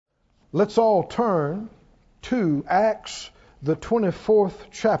Let's all turn to Acts, the 24th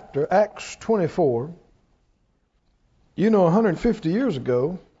chapter, Acts 24. 150 years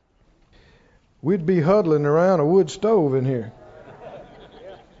ago, we'd be huddling around a wood stove in here.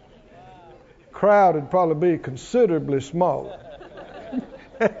 Crowd would probably be considerably smaller.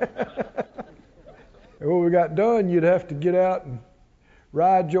 And when we got done, you'd have to get out and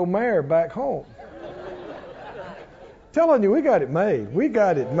ride your mare back home. Telling you, we got it made. We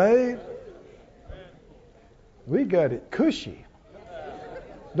got it made. We got it cushy.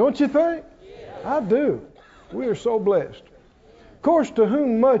 Don't you think? I do. We are so blessed. Of course, to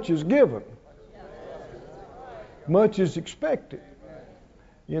whom much is given, much is expected.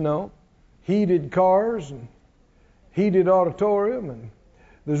 Heated cars and heated auditorium, and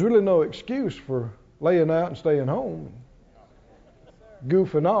there's really no excuse for laying out and staying home and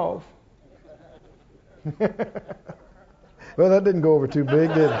goofing off. Well, that didn't go over too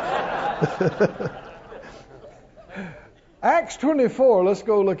big, did it? Acts 24, let's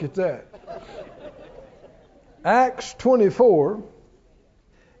go look at that. Acts 24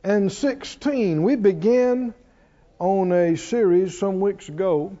 and 16. We began on a series some weeks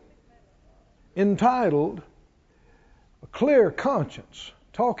ago entitled A Clear Conscience,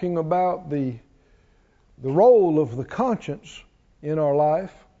 talking about the role of the conscience in our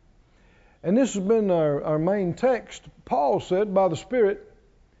life. And this has been our main text. Paul said by the Spirit,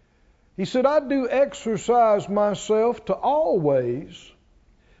 he said, I do exercise myself to always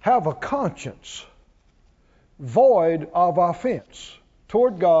have a conscience void of offense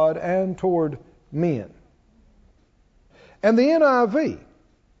toward God and toward men. And the NIV,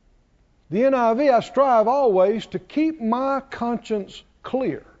 I strive always to keep my conscience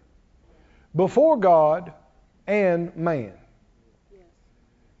clear before God and man.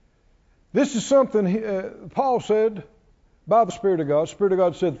 This is something Paul said by the Spirit of God. The Spirit of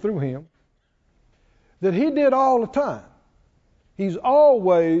God said through him that he did all the time. He's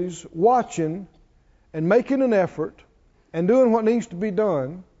always watching and making an effort and doing what needs to be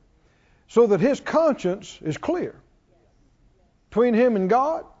done so that his conscience is clear between him and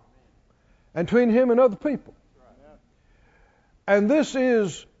God and between him and other people. And this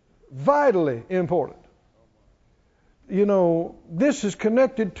is vitally important. This is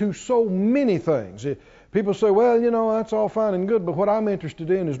connected to so many things. People say, well, that's all fine and good, but what I'm interested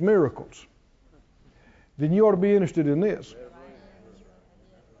in is miracles. Then you ought to be interested in this.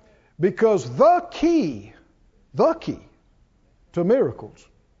 Because the key to miracles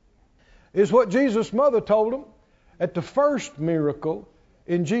is what Jesus' mother told him at the first miracle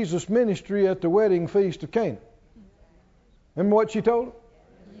in Jesus' ministry at the wedding feast of Cana. Remember what she told him?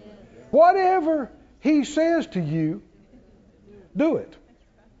 Whatever he says to you, do it.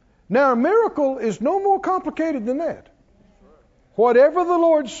 Now, a miracle is no more complicated than that. Whatever the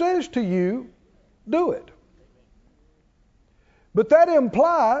Lord says to you, do it. But that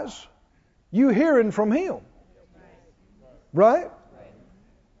implies you hearing from him. Right?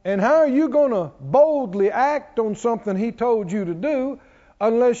 And how are you going to boldly act on something he told you to do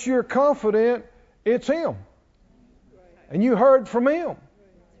unless you're confident it's him and you heard from him?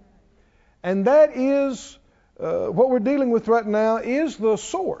 And that is what we're dealing with right now is the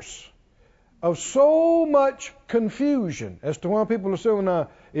source of so much confusion as to why people are saying, now,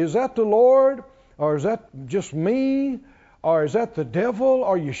 is that the Lord? Or is that just me? Or is that the devil?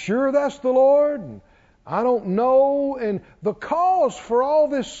 Are you sure that's the Lord? And I don't know. And the cause for all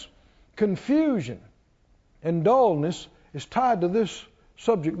this confusion and dullness is tied to this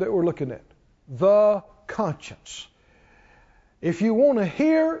subject that we're looking at, the conscience. If you want to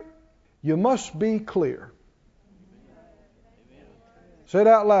hear, you must be clear. Say it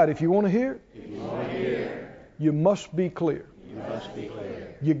out loud. If you want to hear, you must be clear.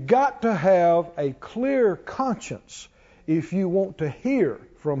 You got to have a clear conscience if you want to hear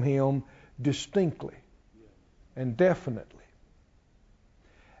from him distinctly and definitely.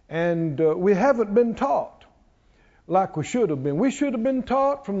 And we haven't been taught like we should have been. We should have been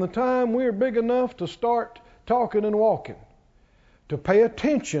taught from the time we were big enough to start talking and walking, to pay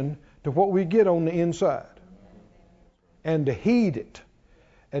attention to what we get on the inside and to heed it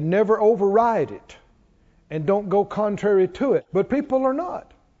and never override it and don't go contrary to it. But people are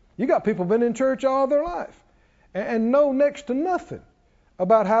not. You got people been in church all their life and know next to nothing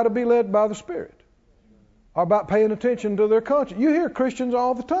about how to be led by the Spirit or about paying attention to their conscience. You hear Christians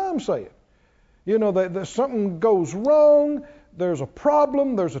all the time say it. That something goes wrong, there's a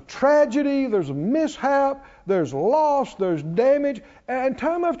problem, there's a tragedy, there's a mishap, there's loss, there's damage. And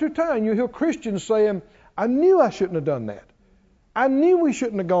time after time you hear Christians saying, I knew I shouldn't have done that. I knew we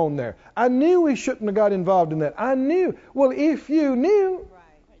shouldn't have gone there. I knew we shouldn't have got involved in that. I knew. Well, if you knew,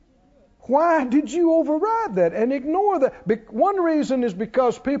 Why did you override that and ignore that? One reason is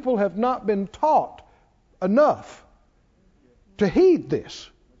because people have not been taught enough to heed this.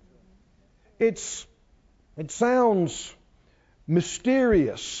 It sounds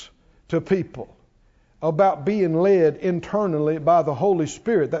mysterious to people about being led internally by the Holy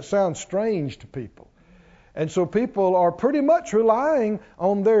Spirit. That sounds strange to people. And so people are pretty much relying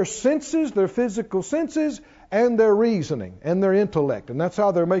on their senses, their physical senses, and their reasoning and their intellect. And that's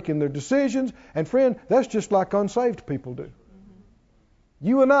how they're making their decisions. And friend, that's just like unsaved people do.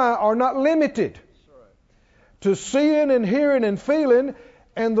 You and I are not limited to seeing and hearing and feeling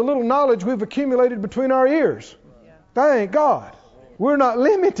and the little knowledge we've accumulated between our ears. Thank God. We're not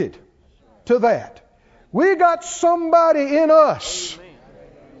limited to that. We got somebody in us.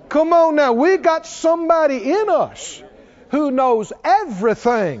 Come on now. We got somebody in us who knows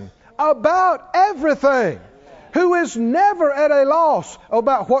everything about everything, who is never at a loss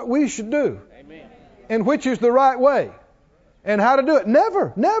about what we should do and which is the right way and how to do it.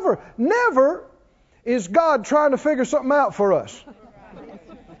 Never is God trying to figure something out for us.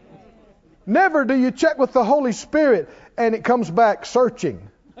 Never do you check with the Holy Spirit and it comes back searching.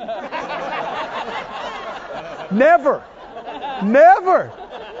 Never.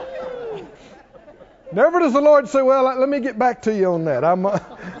 Never does the Lord say, well, let me get back to you on that. I'm going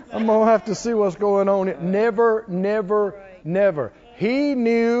to have to see what's going on. Never. He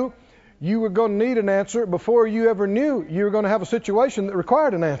knew you were going to need an answer before you ever knew you were going to have a situation that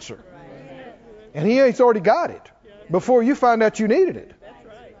required an answer. And He's already got it before you find out you needed it.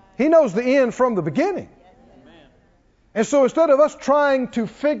 He knows the end from the beginning. And so instead of us trying to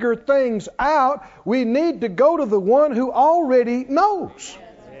figure things out, we need to go to the one who already knows.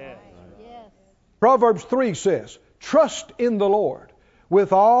 Proverbs 3 says, trust in the Lord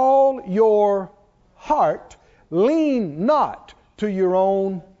with all your heart. Lean not to your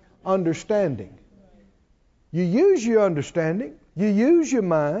own understanding. You use your understanding. You use your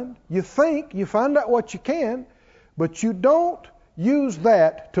mind. You think. You find out what you can. But you don't use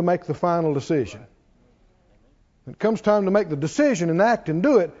that to make the final decision. When it comes time to make the decision and act and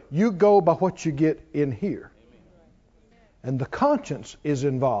do it, you go by what you get in here. And the conscience is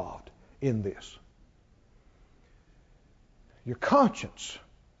involved in this. Your conscience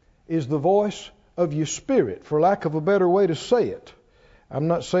is the voice of your spirit, for lack of a better way to say it. I'm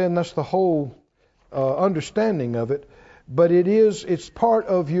not saying that's the whole understanding of it, but it's part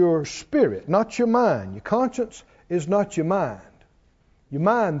of your spirit, not your mind. Your conscience is not your mind. Your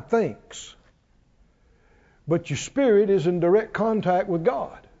mind thinks. But your spirit is in direct contact with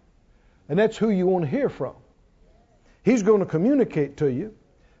God. And that's who you want to hear from. He's going to communicate to you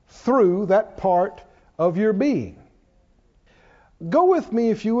through that part of your being. Go with me,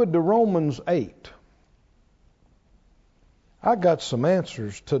 if you would, to Romans 8. I got some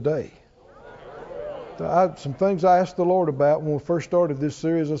answers today. Some things I asked the Lord about when we first started this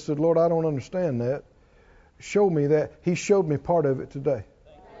series. I said, Lord, I don't understand that. Show me that. He showed me part of it today.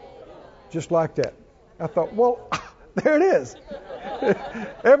 Just like that. I thought, well, there it is.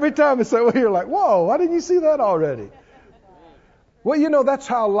 Every time I say, well, you're like, whoa, why didn't you see that already? Well, that's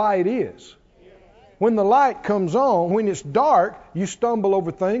how light is. When the light comes on, when it's dark, you stumble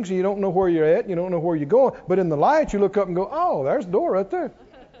over things and you don't know where you're at, you don't know where you're going. But in the light, you look up and go, oh, there's the door right there.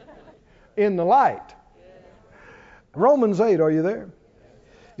 In the light. Romans 8, are you there?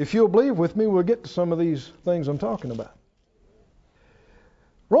 If you'll believe with me, we'll get to some of these things I'm talking about.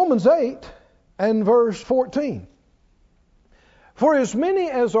 Romans 8 and verse 14. For as many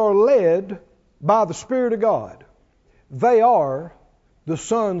as are led by the Spirit of God, they are the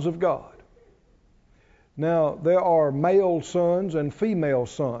sons of God. Now, there are male sons and female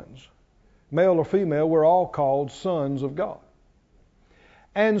sons. Male or female, we're all called sons of God.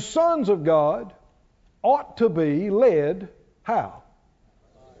 And sons of God ought to be led, how?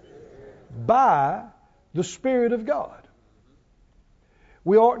 By the Spirit of God.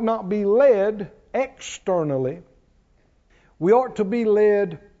 We ought not be led externally. We ought to be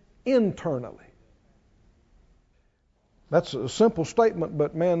led internally. That's a simple statement,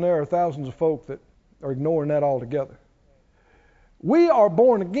 but man, there are thousands of folk that are ignoring that altogether. We are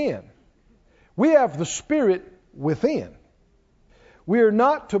born again. We have the Spirit within. We are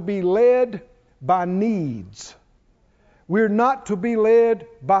not to be led by needs. We're not to be led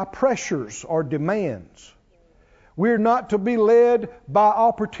by pressures or demands. We're not to be led by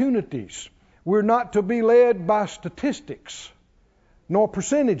opportunities. We're not to be led by statistics, nor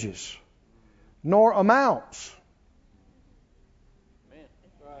percentages, nor amounts.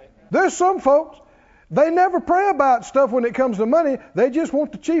 There's some folks, they never pray about stuff when it comes to money. They just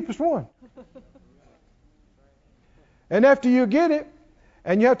want the cheapest one. And after you get it,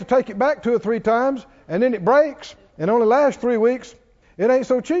 and you have to take it back 2 or 3 times, and then it breaks, and only lasts 3 weeks, it ain't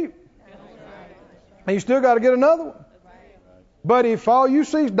so cheap. And you still got to get another one. But if all you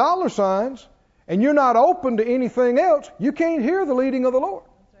see is dollar signs, and you're not open to anything else, you can't hear the leading of the Lord.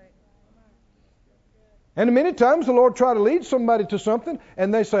 And many times the Lord try to lead somebody to something,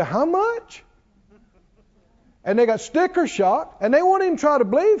 and they say, how much? And they got sticker shock, and they won't even try to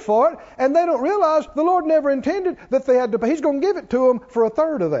believe for it, and they don't realize the Lord never intended that they had to pay. He's going to give it to them for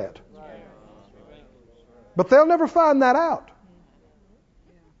 1/3 of that. But they'll never find that out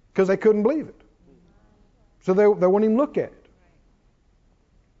because they couldn't believe it. So they won't even look at it.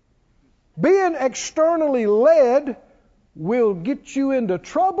 Being externally led will get you into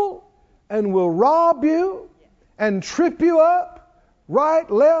trouble and will rob you and trip you up right,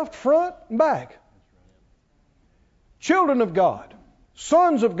 left, front, and back. Children of God,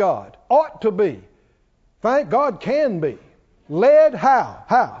 sons of God, ought to be, thank God can be, led how?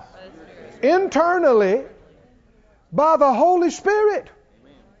 How? Internally by the Holy Spirit.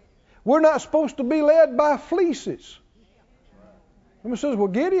 We're not supposed to be led by fleeces. Someone says, well,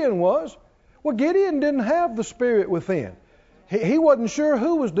 Gideon was. Well, Gideon didn't have the Spirit within. He wasn't sure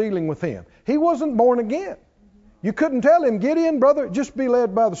who was dealing with him. He wasn't born again. You couldn't tell him, Gideon, brother, just be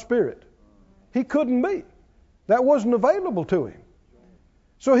led by the Spirit. He couldn't be. That wasn't available to him.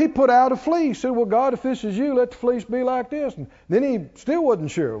 So he put out a fleece. Said, well, God, if this is you, let the fleece be like this. And then he still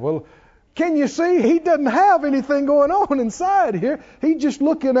wasn't sure. Well, can you see? He doesn't have anything going on inside here. He's just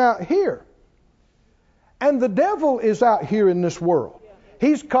looking out here. And the devil is out here in this world.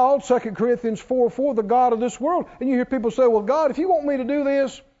 He's called, 2 Corinthians 4:4, the God of this world. And you hear people say, well, God, if you want me to do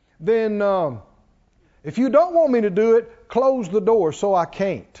this, then if you don't want me to do it, close the door so I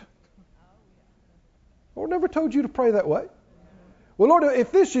can't. Lord never told you to pray that way. Well, Lord,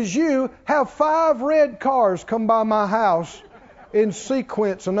 if this is you, have 5 red cars come by my house in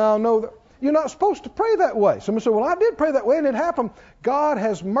sequence, and I'll know that. You're not supposed to pray that way. Someone said, well, I did pray that way, and it happened. God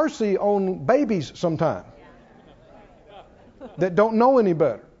has mercy on babies sometimes that don't know any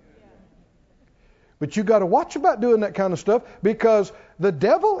better. But you got to watch about doing that kind of stuff, because the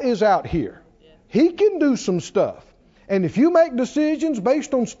devil is out here. He can do some stuff. And if you make decisions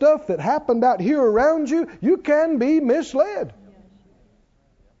based on stuff that happened out here around you, you can be misled.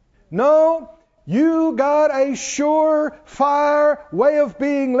 No, you got a surefire way of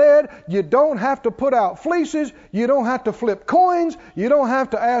being led. You don't have to put out fleeces. You don't have to flip coins. You don't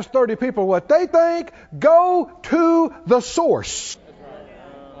have to ask 30 people what they think. Go to the source.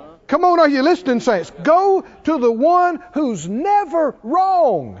 Come on, are you listening, saints? Go to the one who's never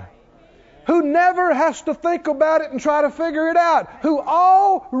wrong, who never has to think about it and try to figure it out, who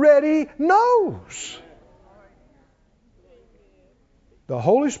already knows. The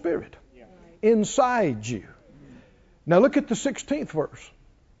Holy Spirit inside you. Now look at the 16th verse.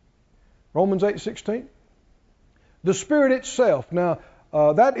 Romans 8:16. The Spirit itself. Now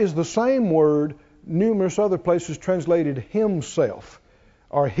that is the same word, numerous other places translated himself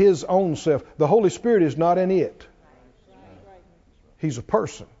or his own self. The Holy Spirit is not an it. He's a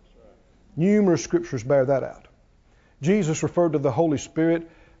person. Numerous scriptures bear that out. Jesus referred to the Holy Spirit,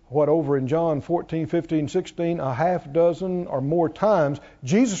 over in John 14, 15, 16, a half dozen or more times.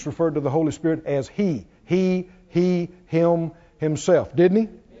 Jesus referred to the Holy Spirit as He, Him, Himself. Didn't He?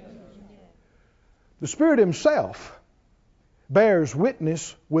 The Spirit Himself bears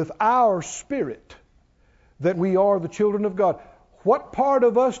witness with our spirit that we are the children of God. What part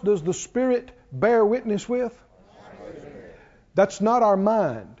of us does the Spirit bear witness with? That's not our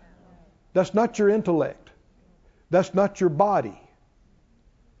mind. That's not your intellect. That's not your body.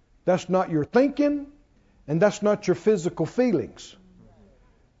 That's not your thinking, and that's not your physical feelings.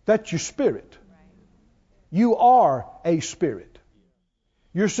 That's your spirit. You are a spirit.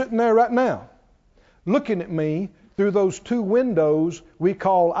 You're sitting there right now, looking at me through those 2 windows we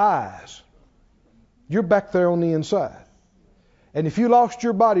call eyes. You're back there on the inside. And if you lost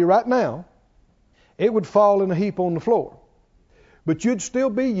your body right now, it would fall in a heap on the floor. But you'd still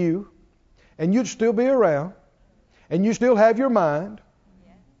be you, and you'd still be around, and you still have your mind.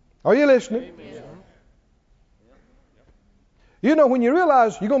 Are you listening? Amen. You know, when you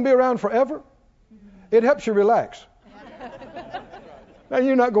realize you're going to be around forever, it helps you relax. Now,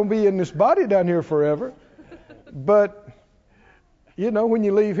 you're not going to be in this body down here forever. But, you know, when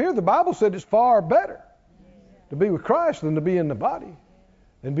you leave here, the Bible said it's far better to be with Christ than to be in the body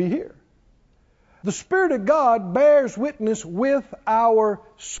and be here. The Spirit of God bears witness with our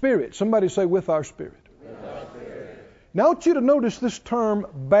spirit. Somebody say, with our spirit. With our spirit. Now I want you to notice this term,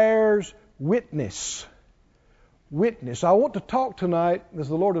 bears witness. Witness. I want to talk tonight, as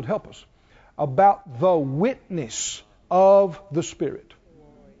the Lord would help us, about the witness of the Spirit.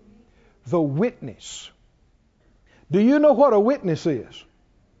 the witness. Do you know what a witness is?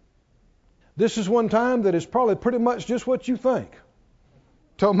 This is one time that is probably pretty much just what you think.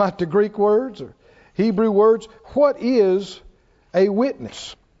 Talking about the Greek words or Hebrew words. What is a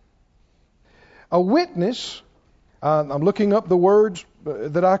witness? A witness, I'm looking up the words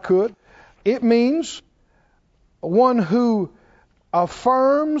that I could. It means one who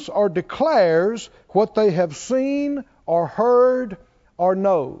affirms or declares what they have seen or heard or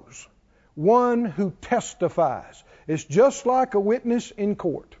knows. One who testifies. It's just like a witness in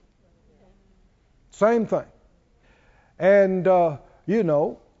court. Same thing. And,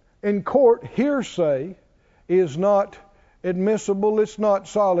 in court, hearsay is not admissible. It's not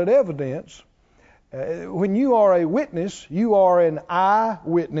solid evidence. When you are a witness, you are an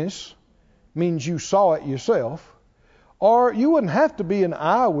eyewitness. Means you saw it yourself. Or you wouldn't have to be an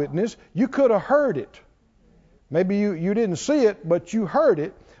eyewitness. You could have heard it. Maybe you didn't see it, but you heard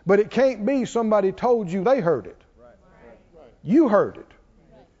it. But it can't be somebody told you they heard it. You heard it.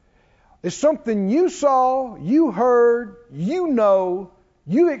 It's something you saw, you heard, you know,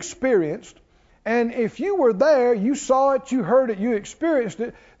 you experienced. And if you were there, you saw it, you heard it, you experienced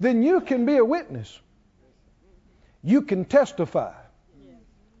it, then you can be a witness. You can testify.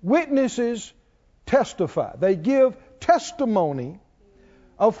 Witnesses testify. They give testimony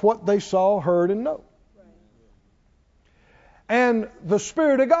of what they saw, heard, and know. And the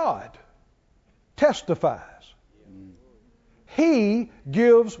Spirit of God testifies. He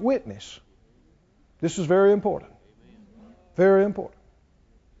gives witness. This is very important. Very important.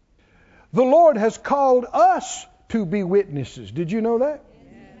 The Lord has called us to be witnesses. Did you know that?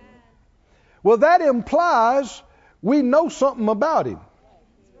 Well, that implies we know something about Him.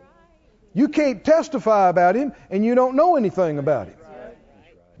 You can't testify about Him and you don't know anything about Him.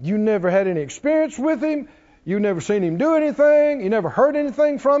 You never had any experience with Him. You never seen Him do anything. You never heard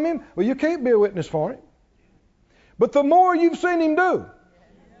anything from Him. Well, you can't be a witness for Him. But the more you've seen Him do,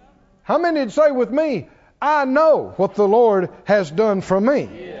 how many would say with me, I know what the Lord has done for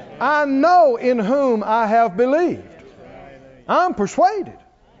me. I know in whom I have believed. I'm persuaded.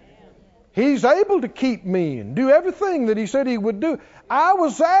 He's able to keep me and do everything that He said He would do. I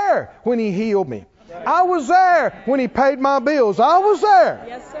was there when He healed me. I was there when He paid my bills. I was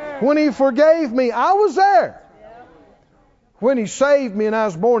there when He forgave me. I was there when He saved me and I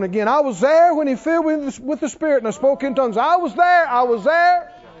was born again. I was there when He filled me with the Spirit and I spoke in tongues. I was there. I was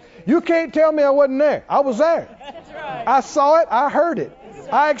there. You can't tell me I wasn't there. I was there. I saw it. I heard it.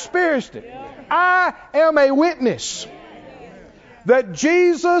 I experienced it. I am a witness that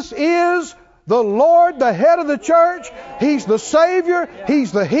Jesus is the Lord, the head of the church. He's the Savior.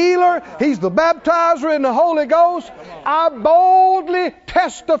 He's the healer. He's the baptizer in the Holy Ghost. I boldly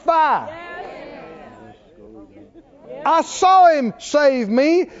testify. I saw Him save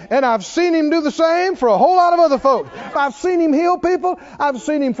me, and I've seen Him do the same for a whole lot of other folks. I've seen Him heal people. I've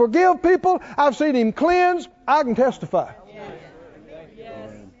seen Him forgive people. I've seen Him cleanse. I can testify.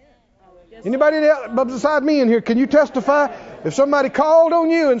 Anybody beside me in here, can you testify? If somebody called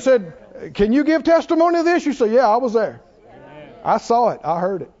on you and said, can you give testimony of this? You say, yeah, I was there. I saw it. I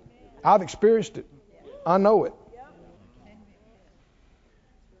heard it. I've experienced it. I know it.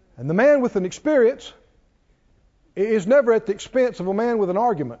 And the man with an experience is never at the expense of a man with an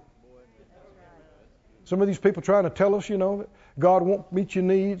argument. Some of these people trying to tell us, that God won't meet your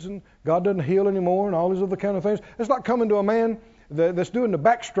needs and God doesn't heal anymore and all these other kind of things. It's like coming to a man that's doing the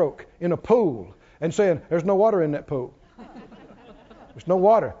backstroke in a pool and saying, there's no water in that pool. There's no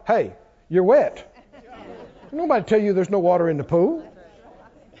water. Hey, you're wet. Nobody tell you there's no water in the pool.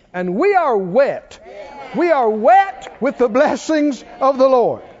 And we are wet. We are wet with the blessings of the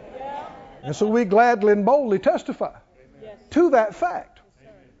Lord. And so we gladly and boldly testify to that fact.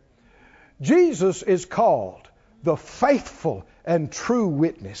 Jesus is called the faithful and true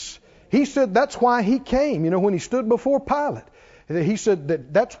witness. He said that's why He came. When He stood before Pilate, He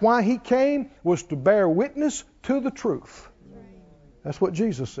said that's why He came was to bear witness to the truth. That's what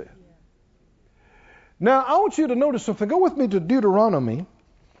Jesus said. Now, I want you to notice something. Go with me to Deuteronomy.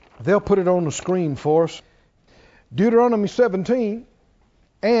 They'll put it on the screen for us. Deuteronomy 17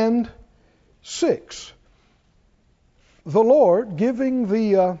 and 6. The Lord giving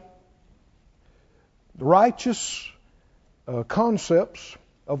the righteous concepts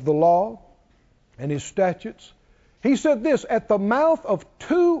of the law and His statutes. He said this, at the mouth of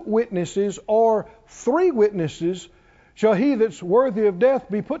 2 witnesses or 3 witnesses shall he that's worthy of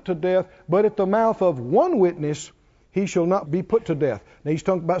death be put to death, but at the mouth of 1 witness he shall not be put to death. Now he's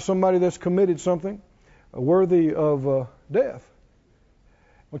talking about somebody that's committed something worthy of death.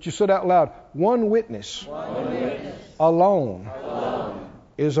 What you said out loud, 1 witness, alone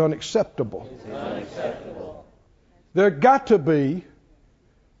is unacceptable. There got to be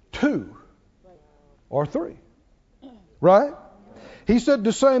 2 or 3. Right? He said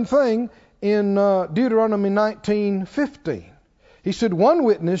the same thing in Deuteronomy 19:15. He said, 1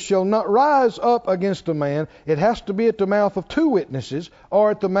 witness shall not rise up against a man. It has to be at the mouth of 2 witnesses, or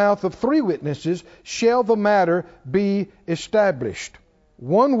at the mouth of 3 witnesses shall the matter be established.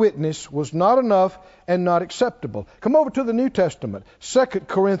 1 witness was not enough and not acceptable. Come over to the New Testament, 2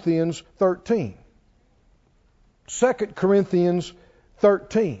 Corinthians 13. 2 Corinthians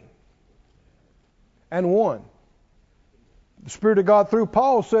 13 and 1. The Spirit of God through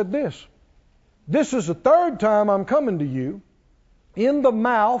Paul said this. This is the 3rd time I'm coming to you. In the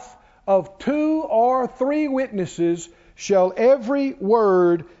mouth of 2 or 3 witnesses shall every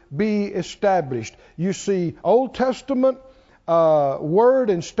word be established. You see Old Testament word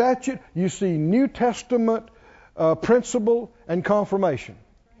and statute. You see New Testament principle and confirmation.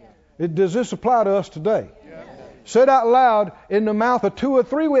 Does this apply to us today? Yes. Say it out loud. In the mouth of 2 or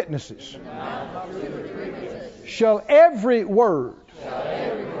 3 witnesses shall every word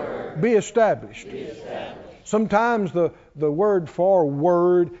be established. Sometimes the word for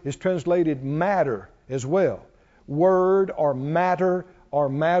word is translated matter as well. Word or matter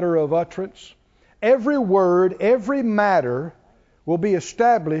of utterance. Every word, every matter will be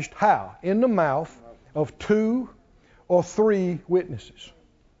established how? In the mouth of 2 or 3 witnesses.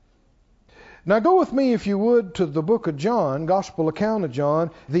 Now go with me, if you would, to the book of John, Gospel account of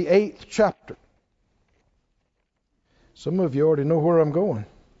John, the 8th chapter. Some of you already know where I'm going.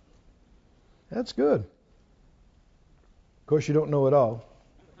 That's good. Of course, you don't know it all.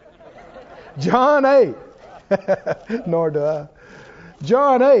 John 8. Nor do I.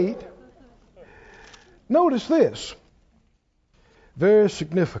 John 8. Notice this. Very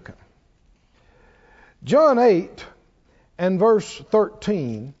significant. John 8 and verse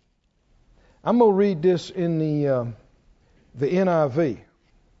 13. I'm going to read this in the NIV.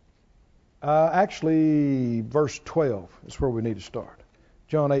 Actually, verse 12 is where we need to start.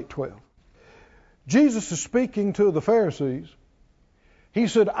 John 8:12. Jesus is speaking to the Pharisees. He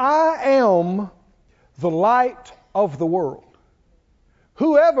said, I am the light of the world.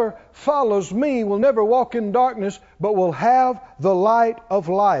 Whoever follows me will never walk in darkness, but will have the light of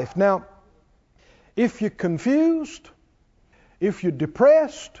life. Now, if you're confused, if you're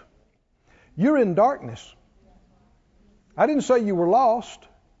depressed, you're in darkness. I didn't say you were lost,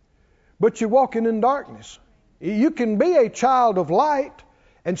 but you're walking in darkness. You can be a child of light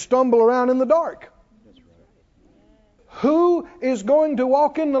and stumble around in the dark. Who is going to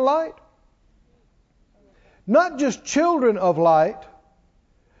walk in the light? Not just children of light,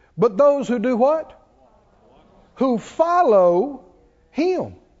 but those who do what? Who follow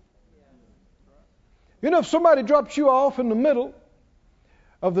Him. You know, if somebody drops you off in the middle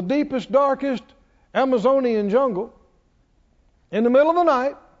of the deepest, darkest Amazonian jungle, in the middle of the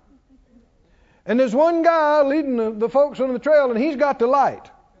night, and there's one guy leading the folks on the trail, and he's got the light.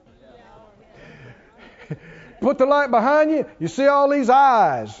 Put the light behind you, you see all these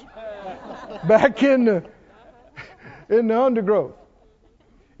eyes back in the undergrowth.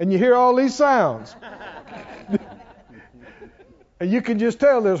 And you hear all these sounds. And you can just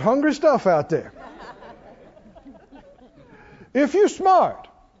tell there's hungry stuff out there. If you're smart,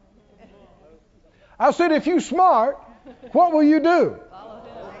 I said if you're smart, what will you do?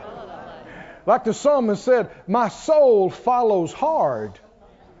 Like the psalmist said, my soul follows hard.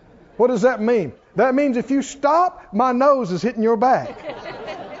 What does that mean? That means if you stop, my nose is hitting your back.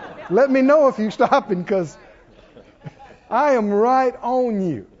 Let me know if you're stopping, because I am right on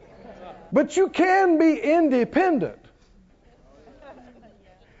you. But you can be independent.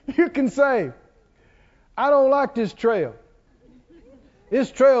 You can say, I don't like this trail.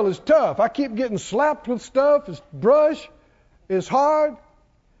 This trail is tough. I keep getting slapped with stuff. It's brush. It's hard.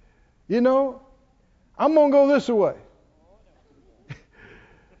 You know, I'm going to go this way.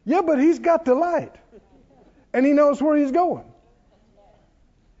 Yeah, but he's got the light. And he knows where he's going.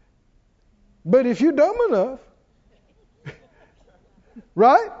 But if you're dumb enough,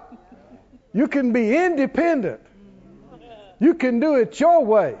 right? You can be independent. You can do it your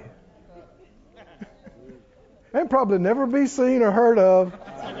way. And probably never be seen or heard of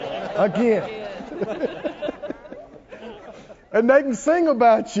again. And they can sing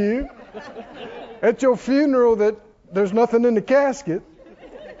about you at your funeral that there's nothing in the casket.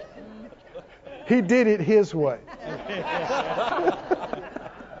 He did it his way.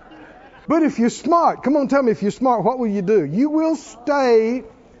 But if you're smart, come on, tell me, if you're smart, what will you do? You will stay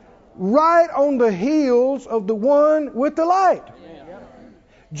right on the heels of the one with the light.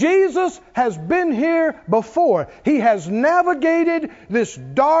 Jesus has been here before. He has navigated this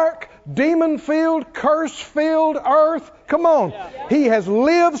dark, demon-filled, curse-filled earth. Come on. He has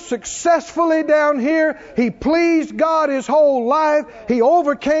lived successfully down here. He pleased God his whole life. He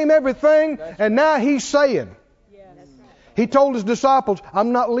overcame everything. And now he's saying, he told his disciples,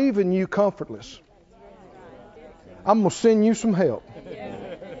 I'm not leaving you comfortless. I'm going to send you some help.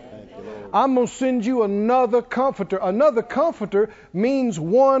 I'm going to send you another comforter. Another comforter means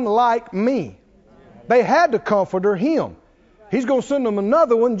one like me. They had the comforter, him. He's going to send them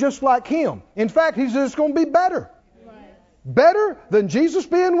another one just like him. In fact, he says it's going to be better. Better than Jesus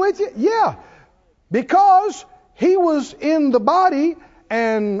being with you? Yeah. Because he was in the body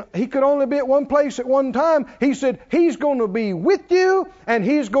and he could only be at one place at one time. He said he's going to be with you and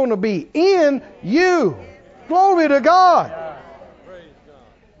he's going to be in you. Glory to God.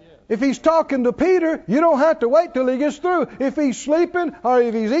 If he's talking to Peter, you don't have to wait till he gets through. If he's sleeping or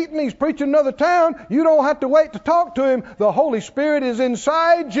if he's eating, he's preaching another town, you don't have to wait to talk to him. The Holy Spirit is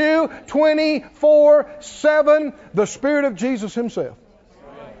inside you 24/7. The Spirit of Jesus himself.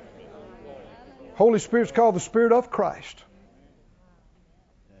 Holy Spirit's called the Spirit of Christ.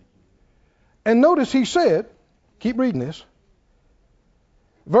 And notice he said, keep reading this,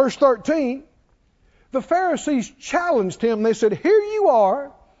 verse 13, the Pharisees challenged him. They said, here you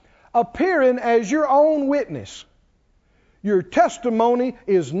are, appearing as your own witness. Your testimony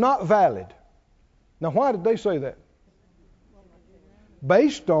is not valid. Now, why did they say that?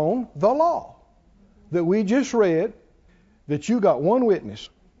 Based on the law that we just read, that you got one witness,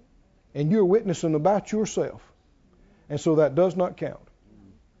 and you're witnessing about yourself. And so that does not count.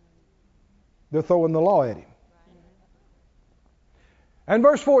 They're throwing the law at him. And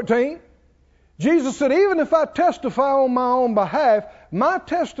verse 14, Jesus said, even if I testify on my own behalf, my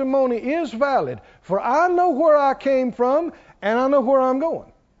testimony is valid, for I know where I came from and I know where I'm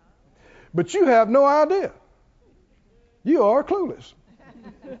going. But you have no idea. You are clueless.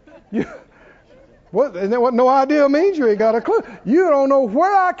 What no idea means? You ain't got a clue. You don't know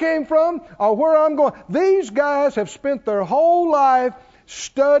where I came from or where I'm going. These guys have spent their whole life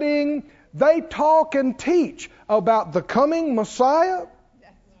studying. They talk and teach about the coming Messiah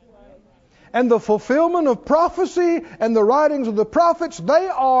and the fulfillment of prophecy and the writings of the prophets. They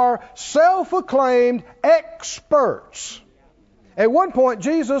are self-acclaimed experts. At one point,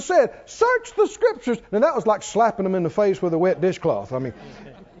 Jesus said, search the Scriptures. Now, that was like slapping them in the face with a wet dishcloth. I mean,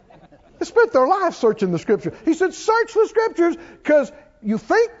 they spent their life searching the Scripture. He said, search the Scriptures because you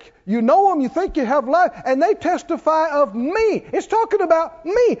think you know them, you think you have life, and they testify of me. It's talking about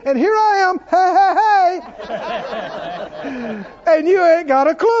me. And here I am, hey. And you ain't got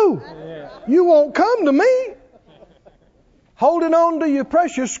a clue. You won't come to me holding on to your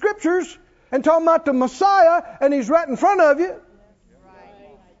precious Scriptures and talking about the Messiah, and he's right in front of you.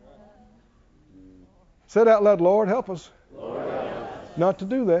 Said out loud, Lord, help us. Lord, help us. Not to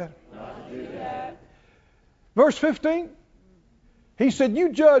do that. Not to do that. Verse 15, he said,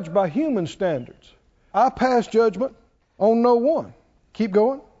 you judge by human standards. I pass judgment on no one. Keep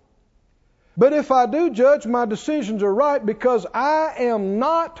going. But if I do judge, my decisions are right because I am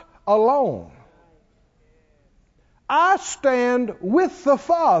not alone. I stand with the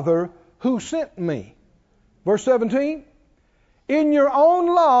Father who sent me. Verse 17, in your own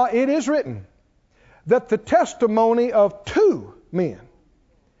law it is written that the testimony of two men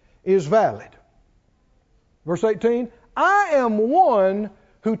is valid. Verse 18, I am one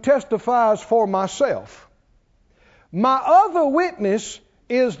who testifies for myself. My other witness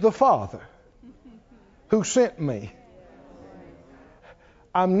is the Father who sent me.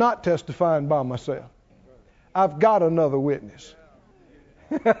 I'm not testifying by myself. I've got another witness.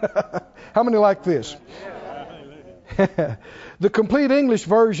 How many like this? The complete English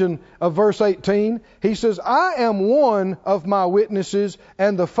version of verse 18, he says, I am one of my witnesses,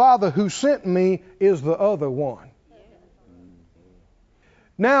 and the Father who sent me is the other one.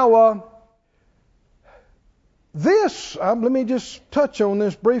 Now, let me just touch on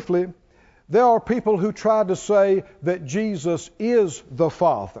this briefly. There are people who try to say that Jesus is the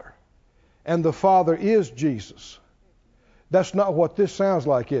Father, and the Father is Jesus. That's not what this sounds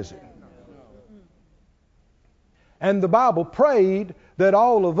like, is it? And the Bible prayed that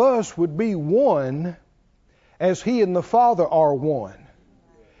all of us would be one as He and the Father are one.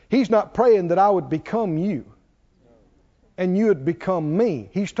 He's not praying that I would become you and you would become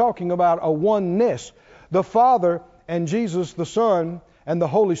me. He's talking about a oneness. The Father and Jesus the Son and the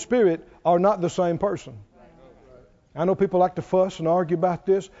Holy Spirit are not the same person. I know people like to fuss and argue about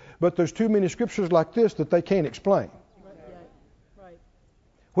this, but there's too many scriptures like this that they can't explain.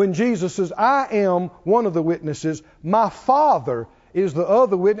 When Jesus says, I am one of the witnesses, my Father is the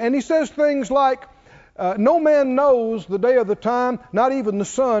other witness. And he says things like, no man knows the day or the time, not even the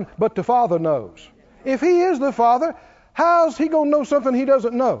Son, but the Father knows. If he is the Father, how's he going to know something he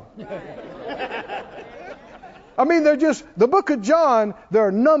doesn't know? I mean, the book of John, there are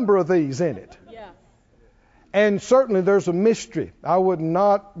a number of these in it. And certainly there's a mystery. I would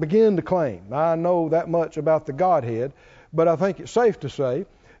not begin to claim I know that much about the Godhead, but I think it's safe to say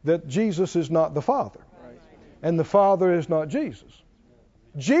that Jesus is not the Father. And the Father is not Jesus.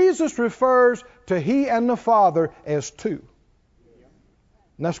 Jesus refers to He and the Father as two.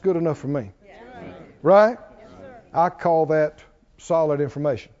 And that's good enough for me. Right? I call that solid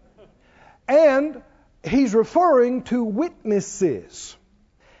information. And He's referring to witnesses.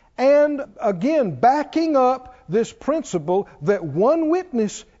 And again, backing up this principle that one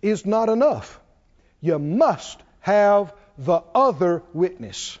witness is not enough. You must have the other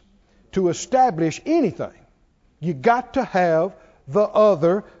witness to establish anything. You got to have the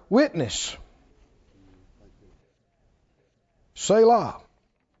other witness. Selah.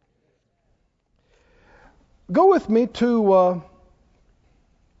 Go with me to,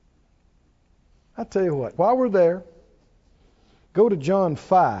 I tell you what, while we're there, go to John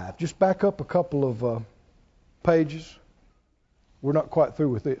 5. Just back up a couple of pages. We're not quite through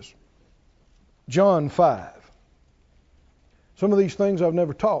with this. John 5. Some of these things I've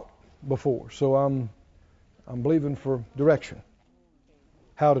never taught before, so I'm believing for direction.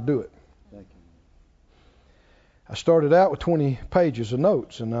 How to do it. Thank you. I started out with 20 pages of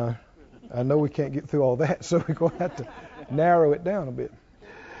notes, and I know we can't get through all that, so we're going to have to narrow it down a bit.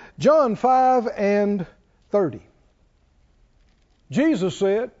 John 5 and 30. Jesus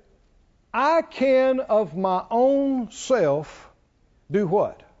said, I can of my own self do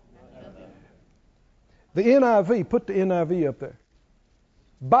what? The NIV, put the NIV up there.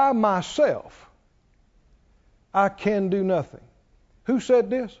 By myself, I can do nothing. Who said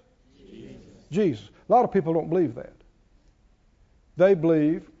this? Jesus. A lot of people don't believe that. They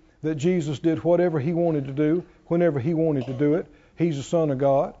believe that Jesus did whatever He wanted to do, whenever He wanted to do it. He's the Son of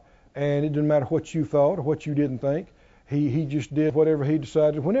God, and it didn't matter what you thought or what you didn't think. He just did whatever He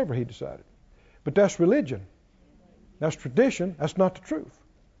decided, whenever He decided. But that's religion. That's tradition. That's not the truth.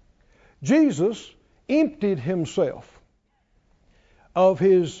 Jesus emptied Himself of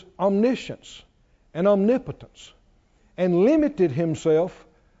His omniscience and omnipotence and limited Himself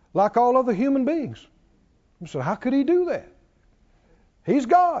like all other human beings. So how could He do that? He's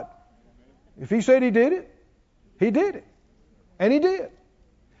God. If He said He did it, He did it. And He did.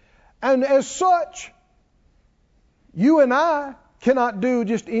 And as such, you and I cannot do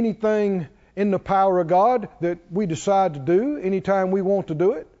just anything in the power of God that we decide to do anytime we want to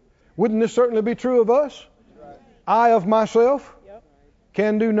do it. Wouldn't this certainly be true of us? I of myself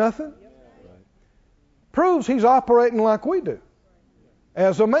can do nothing. Proves He's operating like we do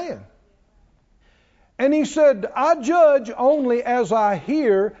as a man. And He said, I judge only as I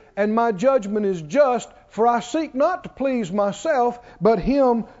hear, and my judgment is just, for I seek not to please myself, but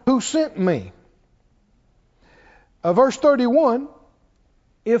Him who sent me. Verse 31,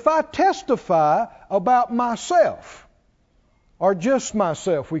 if I testify about myself, or just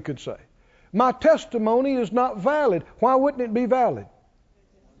myself, we could say, my testimony is not valid. Why wouldn't it be valid?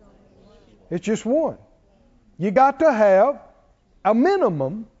 It's just one. You got to have a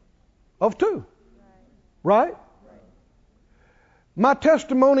minimum of two. Right? My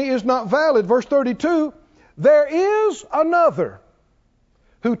testimony is not valid. Verse 32, there is another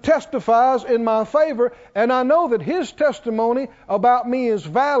who testifies in my favor, and I know that his testimony about me is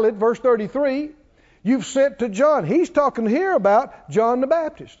valid. Verse 33, you've sent to John. He's talking here about John the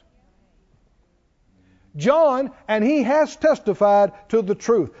Baptist. John, and he has testified to the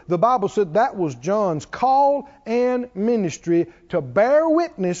truth. The Bible said that was John's call and ministry, to bear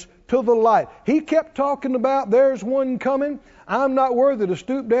witness to the light. He kept talking about there's one coming. I'm not worthy to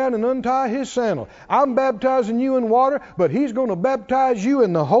stoop down and untie his sandal. I'm baptizing you in water, but he's going to baptize you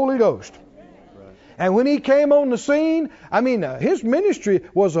in the Holy Ghost. And when he came on the scene, his ministry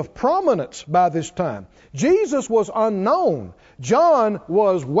was of prominence by this time. Jesus was unknown. John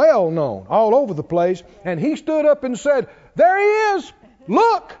was well known all over the place. And he stood up and said, there he is.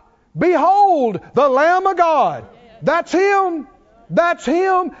 Look, behold, the Lamb of God. That's him. That's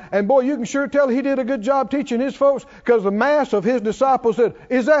him. And boy, you can sure tell he did a good job teaching his folks, because the mass of his disciples said,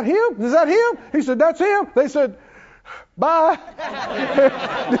 is that him? Is that him? He said, that's him. They said, bye.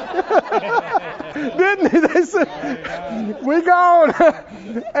 Didn't he? They said, we gone.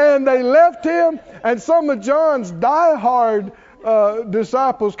 And they left him. And some of John's diehard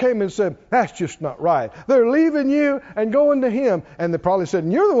disciples came and said, that's just not right. They're leaving you and going to him. And they probably said,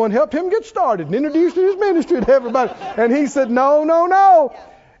 and you're the one who helped him get started and introduced his ministry to everybody. And he said, no.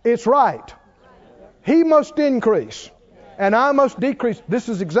 It's right. He must increase and I must decrease. This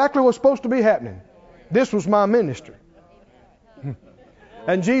is exactly what's supposed to be happening. This was my ministry.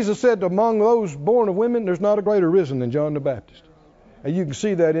 And Jesus said, among those born of women, there's not a greater risen than John the Baptist. And you can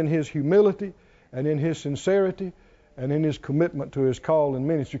see that in his humility and in his sincerity and in his commitment to his call and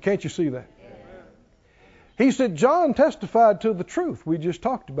ministry. Can't you see that? He said, John testified to the truth. We just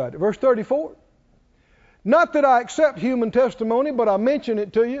talked about it. Verse 34. Not that I accept human testimony, but I mention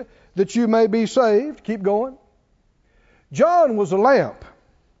it to you that you may be saved. Keep going. John was a lamp.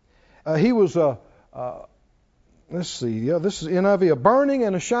 He was a, this is NIV, a burning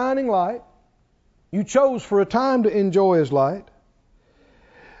and a shining light. You chose for a time to enjoy his light.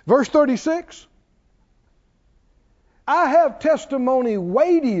 Verse 36. I have testimony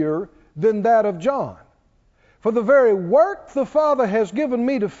weightier than that of John. For the very work the Father has given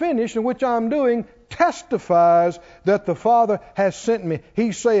me to finish, and which I'm doing, testifies that the Father has sent me.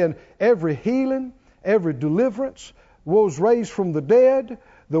 He's saying every healing, every deliverance, was raised from the dead,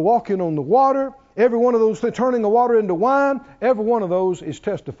 the walking on the water, every one of those, turning the water into wine, every one of those is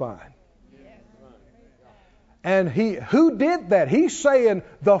testifying. And who did that? He's saying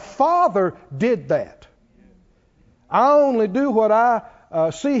the Father did that. I only do what I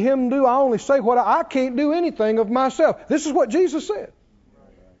see him do. I only say what I can't do anything of myself. This is what Jesus said.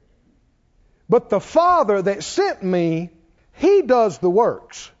 But the Father that sent me, he does the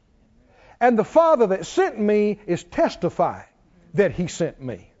works. And the Father that sent me is testifying that he sent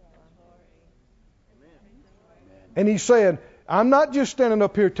me. And he's saying, I'm not just standing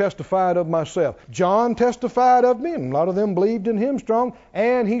up here testifying of myself. John testified of me, and a lot of them believed in him strong.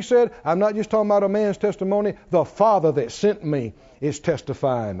 And he said, I'm not just talking about a man's testimony. The Father that sent me is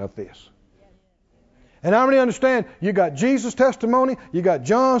testifying of this. And how many understand? You got Jesus' testimony, you got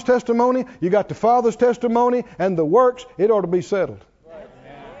John's testimony, you got the Father's testimony, and the works, it ought to be settled.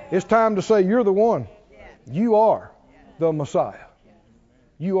 It's time to say, you're the one. You are the Messiah.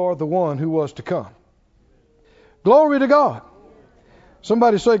 You are the one who was to come. Glory to God.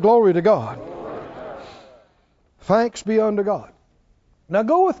 Somebody say, glory to God. Thanks be unto God. Now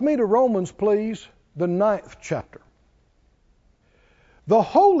go with me to Romans, please, the 9th chapter. The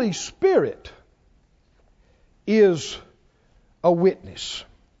Holy Spirit is a witness.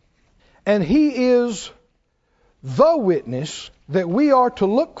 And he is the witness that we are to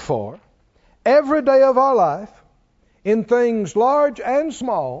look for every day of our life in things large and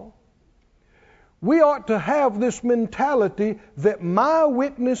small. We ought to have this mentality that my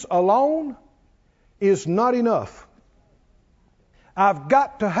witness alone is not enough. I've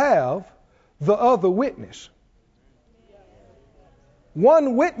got to have the other witness.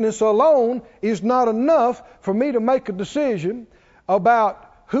 One witness alone is not enough for me to make a decision about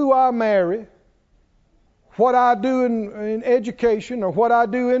who I marry, what I do in education, or what I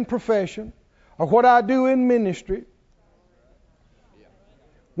do in profession, or what I do in ministry.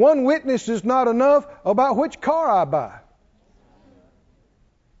 One witness is not enough about which car I buy.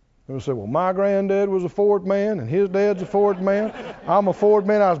 They'll say, well, my granddad was a Ford man, and his dad's a Ford man. I'm a Ford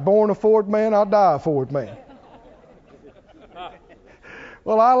man. I was born a Ford man. I'll die a Ford man.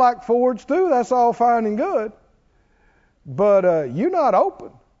 Well, I like Fords too. That's all fine and good. But you're not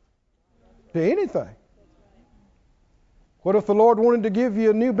open to anything. What if the Lord wanted to give you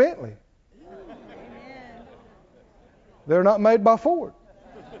a new Bentley? They're not made by Ford.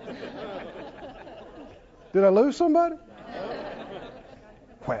 Did I lose somebody?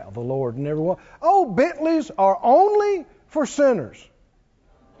 Well, the Lord never will. Oh, Bentleys are only for sinners.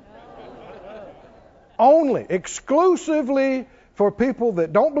 Only, exclusively for people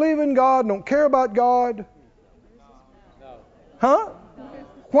that don't believe in God, don't care about God. Huh?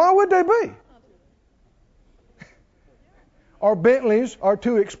 Why would they be? Or Bentleys are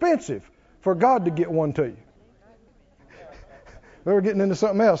too expensive for God to get one to you. We're getting into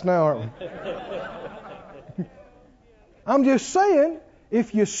something else now, aren't we? I'm just saying,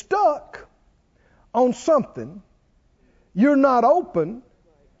 if you're stuck on something, you're not open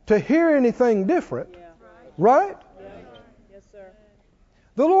to hear anything different, right? Yes, sir.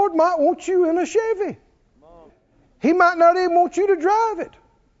 The Lord might want you in a Chevy. He might not even want you to drive it.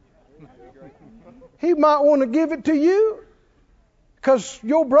 He might want to give it to you because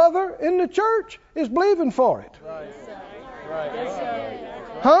your brother in the church is believing for it. Right. Yes, sir.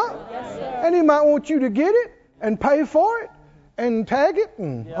 Huh? Yes, sir. And he might want you to get it and pay for it and tag it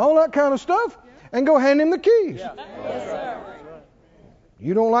and all that kind of stuff and go hand him the keys. Yes, sir.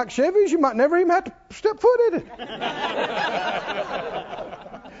 You don't like Chevys, you might never even have to step foot in it.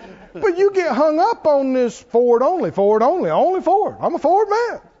 But you get hung up on this Ford only, only Ford. I'm a Ford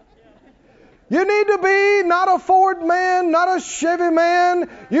man. You need to be not a Ford man, not a Chevy man.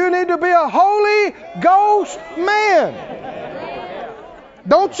 You need to be a Holy Ghost man.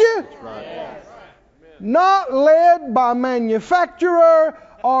 Don't you? Not led by manufacturer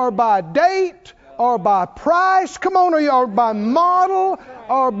or by date or by price. Come on, or by model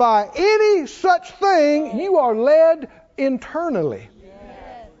or by any such thing. You are led internally.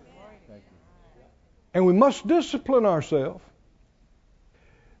 And we must discipline ourselves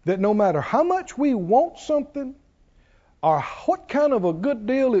that no matter how much we want something or what kind of a good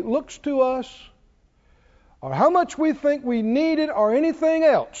deal it looks to us or how much we think we need it or anything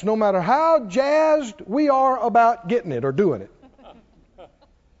else, no matter how jazzed we are about getting it or doing it,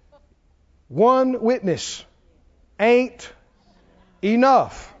 one witness ain't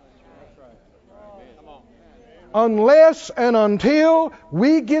enough. Unless and until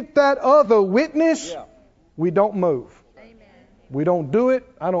we get that other witness, we don't move. We don't do it.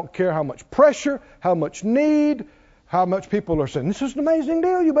 I don't care how much pressure, how much need, how much people are saying, this is an amazing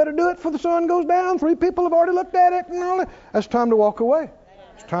deal, you better do it before the sun goes down. 3 people have already looked at it and all that. That's time to walk away.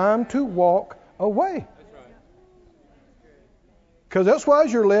 It's time to walk away. Because that's why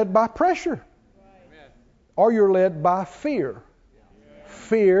you're led by pressure. Or you're led by fear.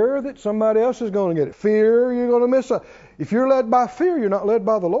 Fear that somebody else is going to get it. Fear you're going to miss it. If you're led by fear, you're not led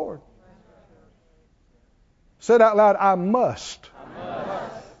by the Lord. Say it out loud, I must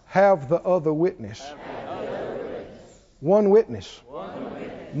have the other witness. One witness.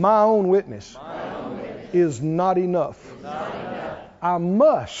 My own witness is not enough. I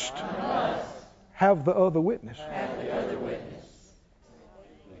must have the other witness.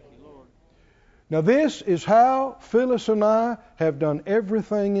 Now this is how Phyllis and I have done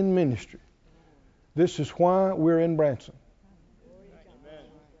everything in ministry. This is why we're in Branson.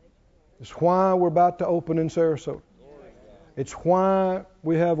 It's why we're about to open in Sarasota. It's why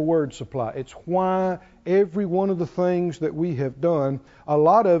we have a word supply. It's why every one of the things that we have done, a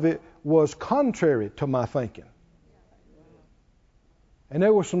lot of it was contrary to my thinking. And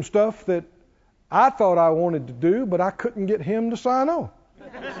there was some stuff that I thought I wanted to do, but I couldn't get him to sign on.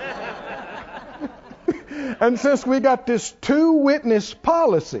 And since we got this 2-witness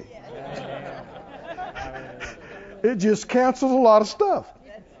policy, it just cancels a lot of stuff.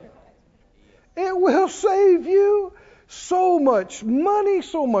 It will save you so much money,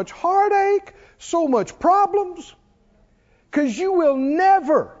 so much heartache, so much problems. Because you will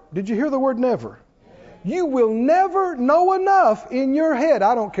never, did you hear the word never? You will never know enough in your head.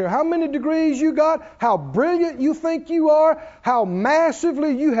 I don't care how many degrees you got, how brilliant you think you are, how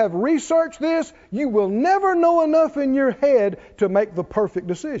massively you have researched this. You will never know enough in your head to make the perfect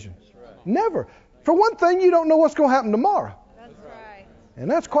decision. Never. For one thing, you don't know what's going to happen tomorrow. That's right. And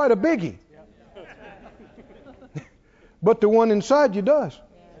that's quite a biggie. But the one inside you does.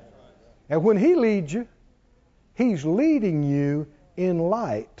 And when He leads you, He's leading you in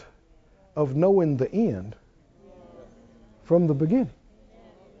light of knowing the end from the beginning.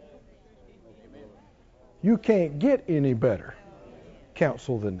 You can't get any better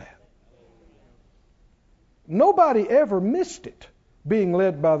counsel than that. Nobody ever missed it being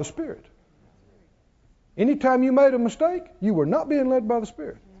led by the Spirit. Anytime you made a mistake, you were not being led by the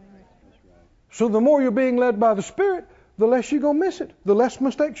Spirit. So the more you're being led by the Spirit, the less you're going to miss it. The less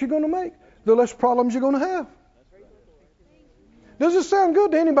mistakes you're going to make. The less problems you're going to have. Does this sound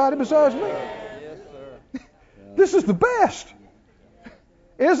good to anybody besides me? Yes, sir. This is the best.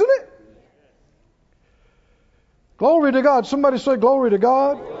 Isn't it? Glory to God. Somebody say glory to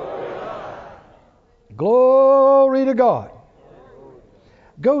God. Glory to God.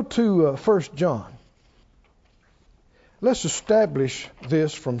 Go to 1 John. Let's establish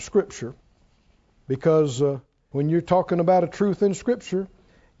this from Scripture. Because when you're talking about a truth in Scripture,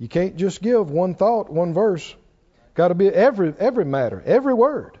 you can't just give one thought, one verse. Got to be every matter, every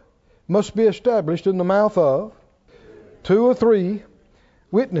word must be established in the mouth of 2 or 3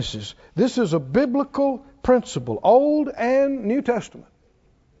 witnesses. This is a biblical principle, Old and New Testament.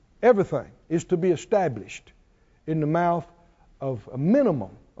 Everything is to be established in the mouth of a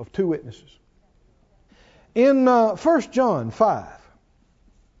minimum of 2 witnesses. In 1 John 5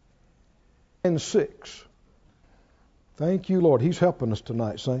 and 6, thank you, Lord. He's helping us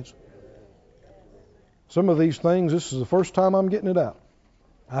tonight, saints. Some of these things, this is the first time I'm getting it out.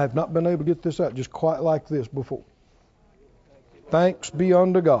 I have not been able to get this out just quite like this before. Thanks be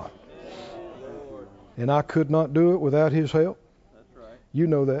unto God. And I could not do it without His help. You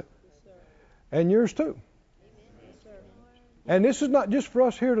know that. And yours too. And this is not just for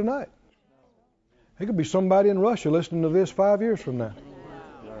us here tonight. It could be somebody in Russia listening to this 5 years from now.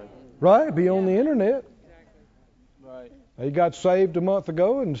 Right? Be on the internet. Right. He got saved a month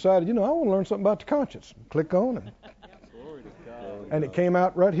ago and decided, I want to learn something about the conscience. Click on it. And it came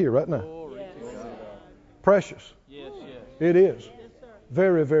out right here, right now. Precious. Yes, yes. It is.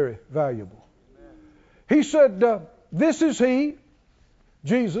 Very, very valuable. He said, this is he,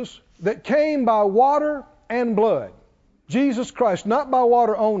 Jesus, that came by water and blood. Jesus Christ, not by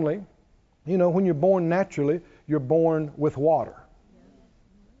water only. When you're born naturally, you're born with water.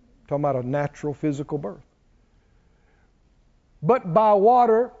 Talking about a natural physical birth. But by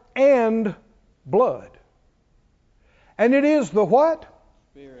water and blood. And it is the what?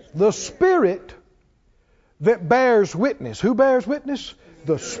 Spirit. The Spirit that bears witness. Who bears witness?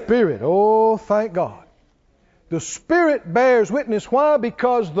 The Spirit. Oh, thank God. The Spirit bears witness. Why?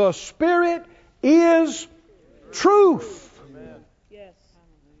 Because the Spirit is truth. Yes.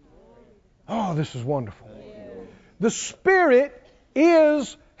 Oh, this is wonderful. The Spirit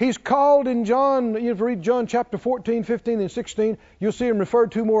is, He's called in John, if you read John chapter 14, 15, and 16, you'll see Him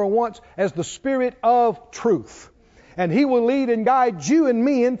referred to more than once as the Spirit of truth. And He will lead and guide you and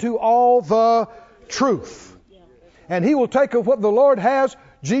me into all the truth. And He will take of what the Lord has.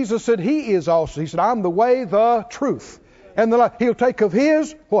 Jesus said He is also. He said, I'm the way, the truth, and the life. He'll take of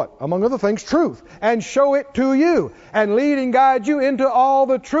His, what? Among other things, truth, and show it to you, and lead and guide you into all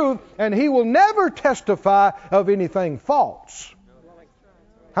the truth. And He will never testify of anything false.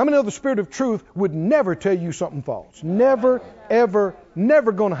 How many know the Spirit of truth would never tell you something false? Never, ever,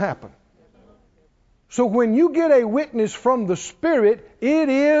 never going to happen. So when you get a witness from the Spirit, it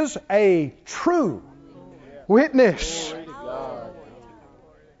is a true witness.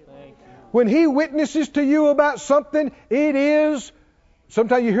 When He witnesses to you about something, it is,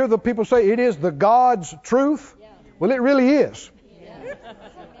 sometimes you hear the people say, it is the God's truth. Well, it really is.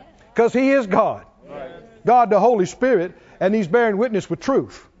 Because He is God. God the Holy Spirit, and He's bearing witness with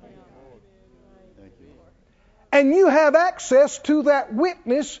truth. And you have access to that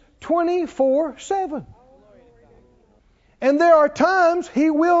witness 24/7. And there are times He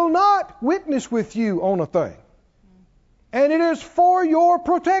will not witness with you on a thing. And it is for your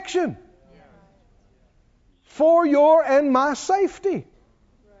protection. For your and my safety.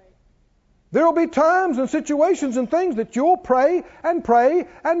 There will be times and situations and things that you'll pray and pray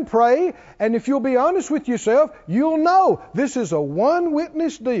and pray. And if you'll be honest with yourself, you'll know this is a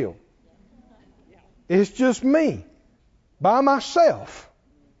one-witness deal. It's just me, by myself,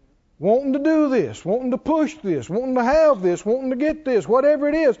 wanting to do this, wanting to push this, wanting to have this, wanting to get this, whatever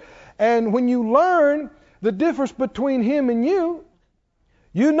it is. And when you learn the difference between Him and you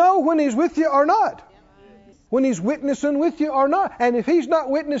know when He's with you or not. When He's witnessing with you or not. And if He's not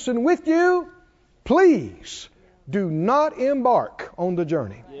witnessing with you, please do not embark on the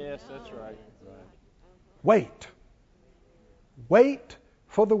journey. Yes, that's right. Wait. Wait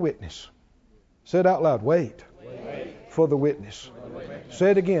for the witness. Say it out loud. Wait. For the witness.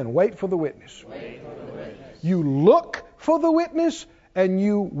 Say it again. Wait for the witness. You look for the witness and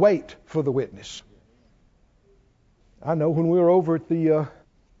you wait for the witness. I know when we were over at the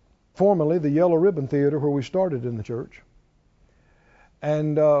formerly the Yellow Ribbon Theater where we started in the church.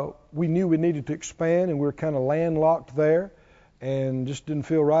 And we knew we needed to expand, and we were kind of landlocked there and just didn't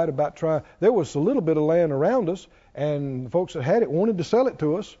feel right about trying. There was a little bit of land around us, and the folks that had it wanted to sell it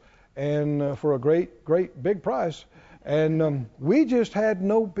to us and for a great big price. And we just had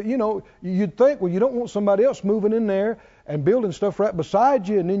no, you'd think, well, you don't want somebody else moving in there and building stuff right beside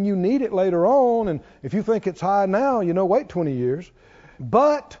you, and then you need it later on. And if you think it's high now, wait 20 years.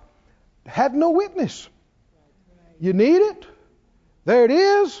 But had no witness. You need it. There it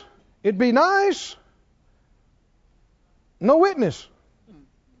is. It'd be nice. No witness.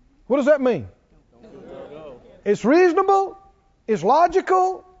 What does that mean? It's reasonable. It's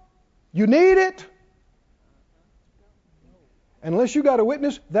logical. You need it. Unless you got a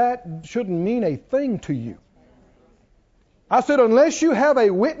witness, that shouldn't mean a thing to you. I said, unless you have a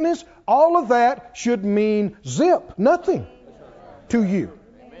witness, all of that should mean zip, nothing to you.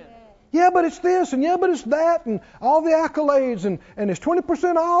 Yeah, but it's this, and yeah, but it's that, and all the accolades, and it's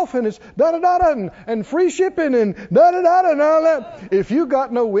 20% off, and it's da-da-da-da, and free shipping, and da-da-da-da, and all that. If you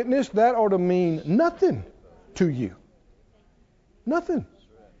got no witness, that ought to mean nothing to you. Nothing.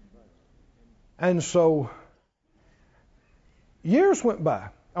 And so, years went by.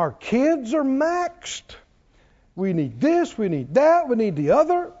 Our kids are maxed. We need this, we need that, we need the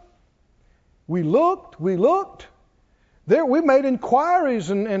other. We looked. There, we made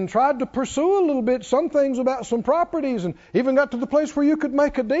inquiries and tried to pursue a little bit some things about some properties, and even got to the place where you could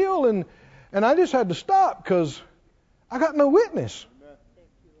make a deal. And I just had to stop because I got no witness.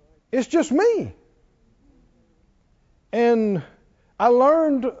 It's just me. And I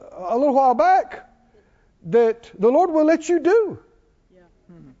learned a little while back that the Lord will let you do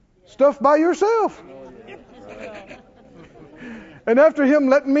stuff by yourself. And after Him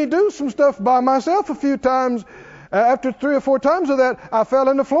letting me do some stuff by myself a few times, after 3 or 4 times of that, I fell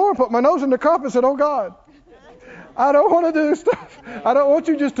on the floor and put my nose in the carpet and said, "Oh God, I don't want to do stuff. I don't want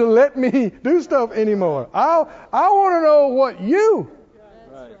you just to let me do stuff anymore. I want to know what you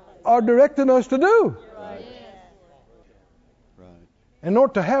are directing us to do." In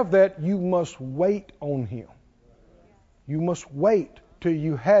order to have that, you must wait on Him. You must wait till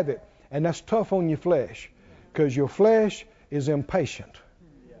you have it. And that's tough on your flesh, because your flesh is impatient.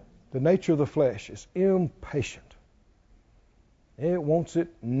 The nature of the flesh is impatient. It wants it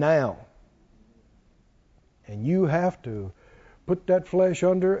now. And you have to put that flesh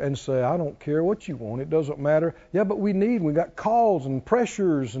under and say, "I don't care what you want. It doesn't matter." "Yeah, but we got calls and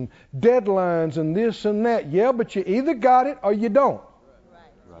pressures and deadlines and this and that." "Yeah, but you either got it or you don't."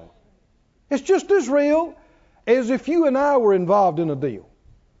 Right. It's just as real as if you and I were involved in a deal.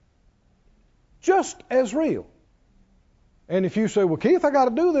 Just as real. And if you say, "Well, Keith, I got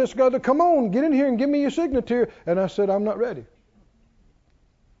to do this," God, "Come on, get in here and give me your signature." And I said, "I'm not ready."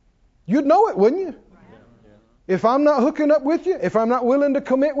 You'd know it, wouldn't you? If I'm not hooking up with you, if I'm not willing to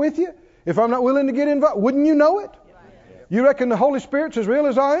commit with you, if I'm not willing to get involved, wouldn't you know it? You reckon the Holy Spirit's as real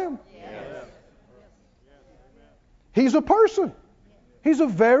as I am? He's a person. He's a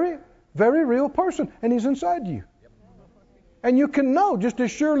very, very real person, and He's inside you. And you can know just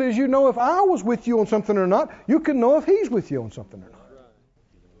as surely as you know if I was with you on something or not, you can know if He's with you on something or not.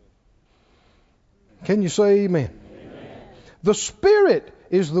 Can you say amen? The Spirit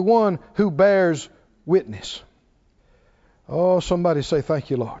is the one who bears witness. Oh, somebody say, "Thank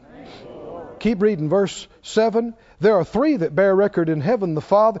you, Lord." Keep reading verse 7. There are 3 that bear record in heaven. The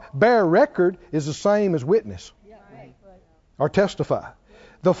Father. Bear record is the same as witness or testify.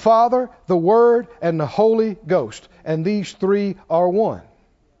 The Father, the Word, and the Holy Ghost. And these 3 are one.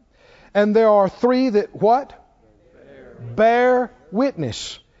 And there are 3 that what? Bear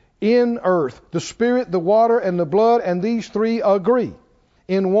witness in earth. The Spirit, the water, and the blood. And these 3 agree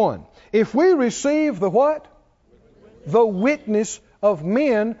in one. If we receive the what? The witness of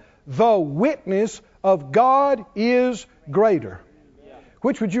men, the witness of God is greater.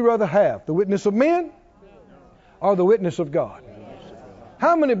 Which would you rather have? The witness of men or the witness of God?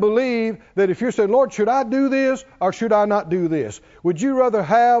 How many believe that if you're saying, "Lord, should I do this or should I not do this?" Would you rather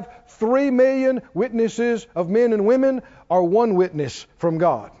have 3 million witnesses of men and women or one witness from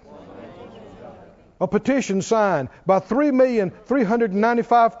God? A petition signed by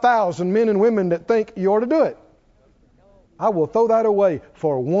 3,395,000 men and women that think you ought to do it. I will throw that away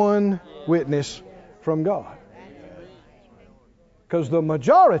for one witness from God. Because the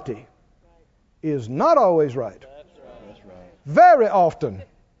majority is not always right. Very often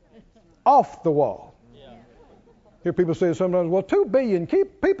off the wall. Hear people say sometimes, "Well, 2 billion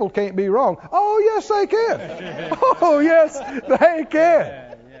people can't be wrong." Oh, yes, they can. Oh, yes, they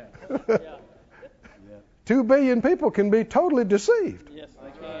can. 2 billion people can be totally deceived. Yes,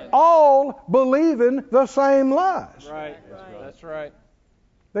 they can. All believing the same lies. Right. That's right.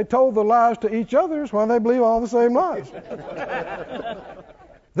 They told the lies to each other while they believe all the same lies.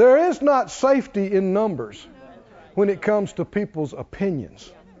 There is not safety in numbers when it comes to people's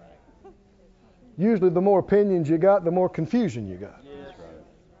opinions. Usually the more opinions you got, the more confusion you got.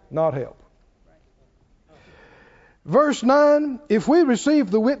 Not help. Verse 9, if we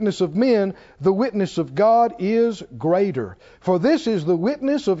receive the witness of men, the witness of God is greater. For this is the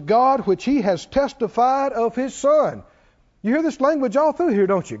witness of God which He has testified of His Son. You hear this language all through here,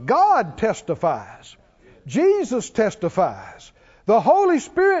 don't you? God testifies. Jesus testifies. The Holy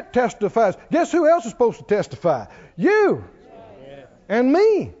Spirit testifies. Guess who else is supposed to testify? You and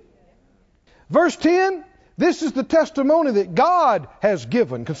me. Verse 10, this is the testimony that God has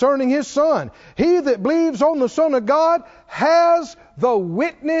given concerning His Son. He that believes on the Son of God has the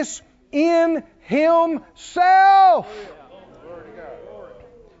witness in Himself.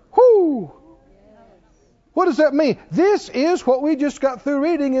 Whoo! What does that mean? This is what we just got through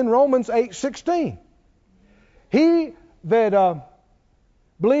reading in Romans 8:16. He that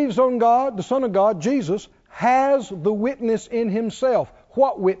believes on God, the Son of God, Jesus, has the witness in Himself.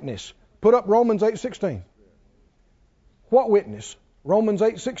 What witness? Put up Romans 8:16. What witness? Romans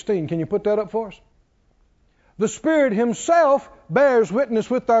 8:16. Can you put that up for us? The Spirit Himself bears witness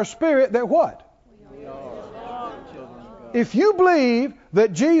with our spirit that what? If you believe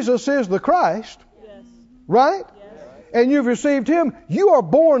that Jesus is the Christ, right? And you've received Him, you are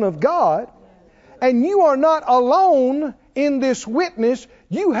born of God. And you are not alone in this witness.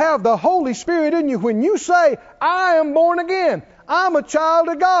 You have the Holy Spirit in you. When you say, I am born again, I'm a child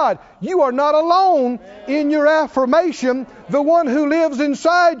of God, you are not alone in your affirmation. The one who lives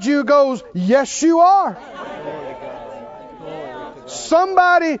inside you goes, yes, you are.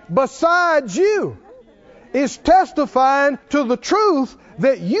 Somebody besides you is testifying to the truth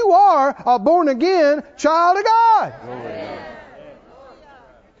that you are a born again child of God.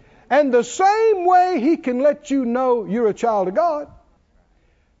 And the same way He can let you know you're a child of God,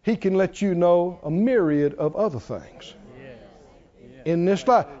 He can let you know a myriad of other things in this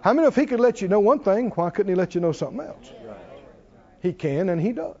life. How many, if He could let you know one thing, why couldn't He let you know something else? He can, and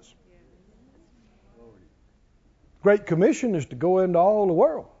He does. Great Commission is to go into all the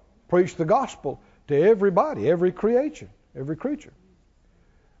world, preach the gospel to everybody, every creation, every creature.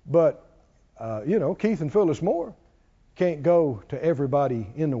 But, Keith and Phyllis Moore can't go to everybody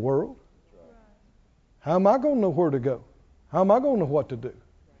in the world. How am I going to know where to go? How am I going to know what to do?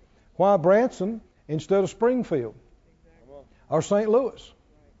 Why Branson instead of Springfield or St. Louis?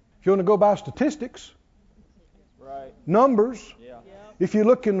 If you want to go by statistics, numbers, if you're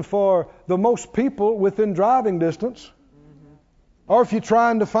looking for the most people within driving distance, or if you're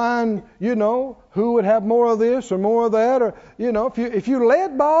trying to find, who would have more of this or more of that, or, if you're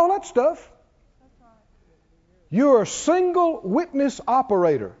led by all that stuff, you're a single witness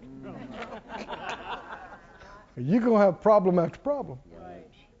operator. You're going to have problem after problem.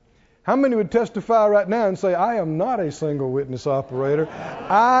 How many would testify right now and say, I am not a single witness operator.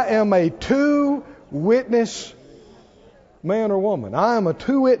 I am a two-witness man or woman. I am a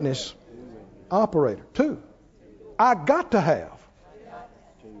two-witness operator. Two. I got to have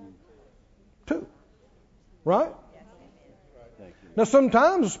two. Right? Now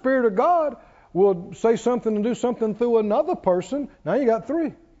sometimes the Spirit of God will say something and do something through another person. Now you got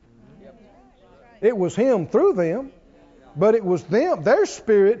three. It was Him through them, but it was them. Their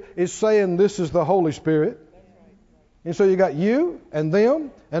spirit is saying this is the Holy Spirit. And so you got you and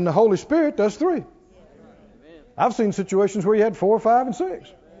them and the Holy Spirit. That's three. I've seen situations where you had 4, 5, and 6.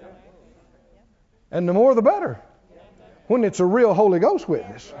 And the more the better. When it's a real Holy Ghost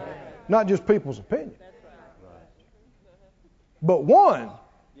witness, not just people's opinion. But one.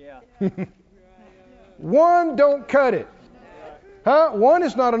 One don't cut it. Huh? One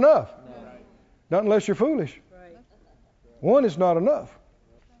is not enough. Not unless you're foolish. One is not enough.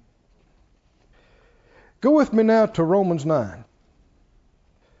 Go with me now to Romans 9.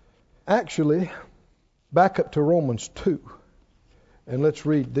 Actually, back up to Romans 2. And let's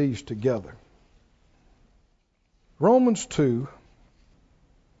read these together. Romans 2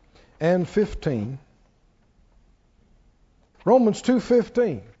 and 15. Romans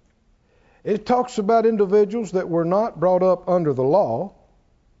 2:15. It talks about individuals that were not brought up under the law.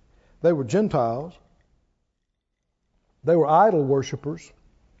 They were Gentiles. They were idol worshipers.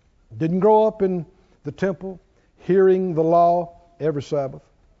 Didn't grow up in the temple, hearing the law every Sabbath.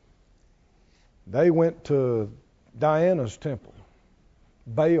 They went to Diana's temple,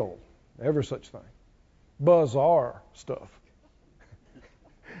 Baal, every such thing. Bizarre stuff.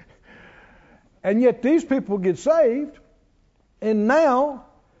 And yet these people get saved, and now,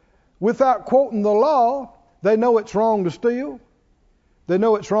 without quoting the law, they know it's wrong to steal. They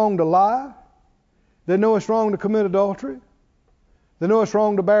know it's wrong to lie. They know it's wrong to commit adultery. They know it's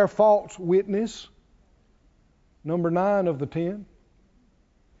wrong to bear false witness. Number 9 of the 10.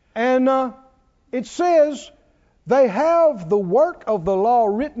 And it says they have the work of the law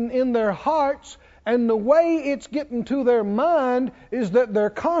written in their hearts, and the way it's getting to their mind is that their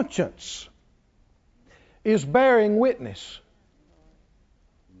conscience is bearing witness.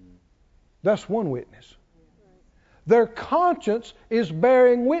 That's one witness. Their conscience is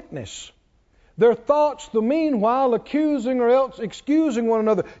bearing witness. Their thoughts, the meanwhile, accusing or else excusing one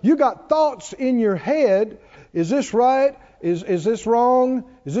another. You got thoughts in your head. Is this right? Is this wrong?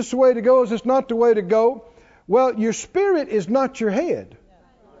 Is this the way to go? Is this not the way to go? Well, your spirit is not your head.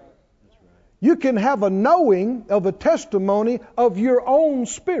 You can have a knowing of a testimony of your own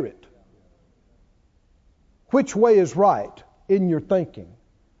spirit. Which way is right in your thinking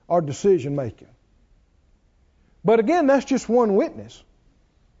or decision making? But again, that's just one witness.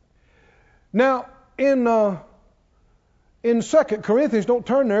 Now, in 2 Corinthians, don't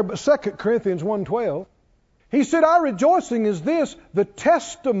turn there, but 2 Corinthians 1:12, he said, our rejoicing is this, the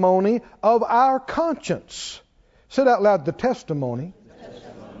testimony of our conscience. Say it out loud, the testimony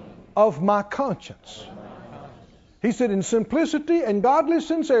of my conscience. He said, in simplicity and godly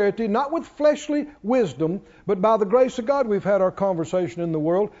sincerity, not with fleshly wisdom, but by the grace of God, we've had our conversation in the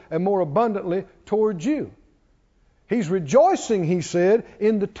world, and more abundantly towards you. He's rejoicing, he said,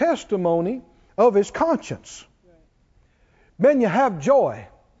 in the testimony of his conscience. Man, you have joy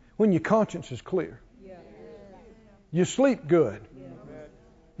when your conscience is clear. You sleep good.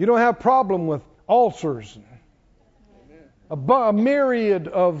 You don't have problem with ulcers, a myriad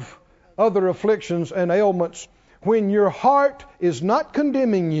of other afflictions and ailments. When your heart is not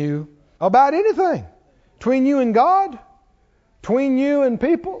condemning you about anything, between you and God, between you and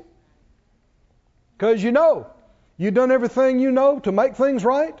people, because you know you've done everything you know to make things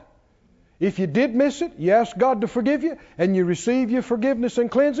right. If you did miss it, you ask God to forgive you, and you receive your forgiveness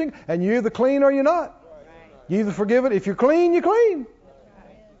and cleansing, and you're either clean or you're not. You either forgive it. If you're clean, you're clean.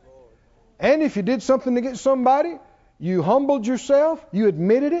 And if you did something against somebody, you humbled yourself, you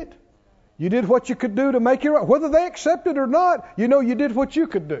admitted it, you did what you could do to make it right. Whether they accept it or not, you know you did what you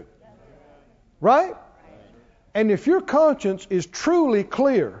could do. Right? And if your conscience is truly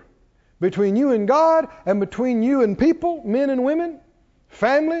clear between you and God and between you and people, men and women,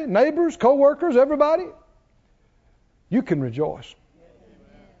 family, neighbors, co-workers, everybody, you can rejoice.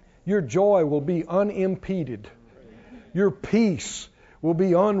 Your joy will be unimpeded. Your peace will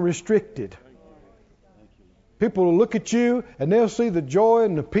be unrestricted. People will look at you and they'll see the joy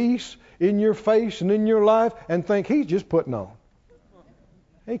and the peace in your face and in your life and think, he's just putting on.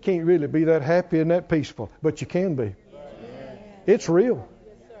 He can't really be that happy and that peaceful, but you can be. It's real.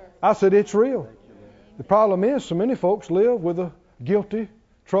 I said it's real. The problem is so many folks live with a guilty,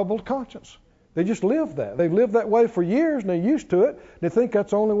 troubled conscience. They just live that. They've lived that way for years and they're used to it. They think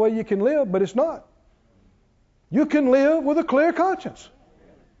that's the only way you can live, but it's not. You can live with a clear conscience.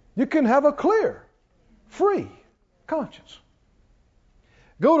 You can have a clear, free conscience.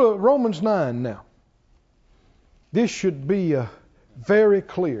 Go to Romans 9 now. This should be very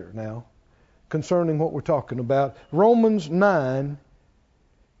clear now concerning what we're talking about. Romans 9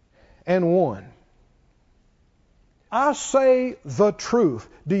 and 1. I say the truth.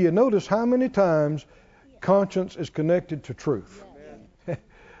 Do you notice how many times conscience is connected to truth?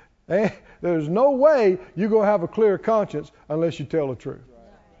 There's no way you're going to have a clear conscience unless you tell the truth.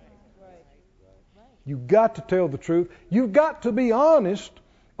 You've got to tell the truth. You've got to be honest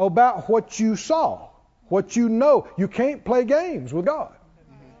about what you saw, what you know. You can't play games with God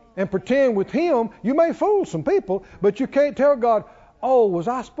and pretend with Him. You may fool some people, but you can't tell God, oh, was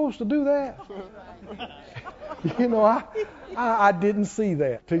I supposed to do that? You know, I didn't see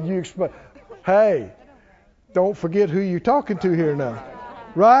that till you explain. Hey, don't forget who you're talking to here now.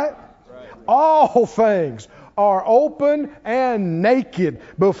 Right? All things are open and naked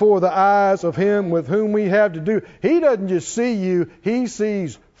before the eyes of Him with whom we have to do. He doesn't just see you, He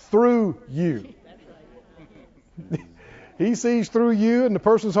sees through you. He sees through you and the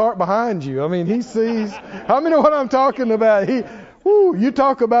person's heart behind you. I mean, He sees. How many know what I'm talking about? You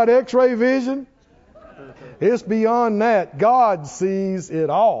talk about X-ray vision. It's beyond that. God sees it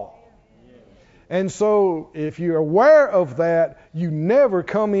all. And so if you're aware of that, you never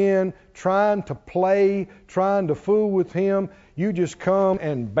come in trying to play, trying to fool with Him. You just come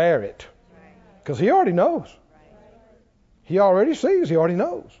and bear it. Because He already knows. He already sees. He already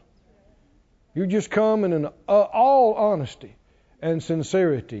knows. You just come in all honesty and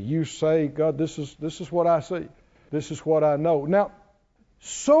sincerity. You say, God, this is what I see. This is what I know. Now,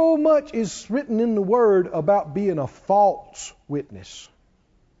 so much is written in the Word about being a false witness.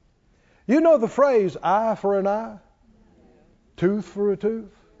 You know the phrase, eye for an eye, tooth for a tooth,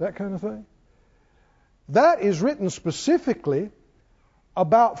 that kind of thing? That is written specifically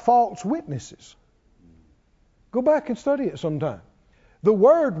about false witnesses. Go back and study it sometime. The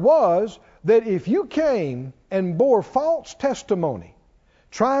word was that if you came and bore false testimony,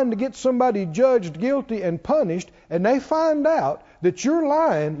 trying to get somebody judged guilty and punished, and they find out that you're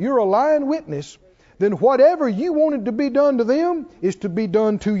lying, you're a lying witness, then whatever you wanted to be done to them is to be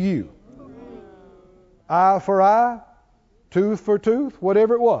done to you. Eye for eye, tooth for tooth,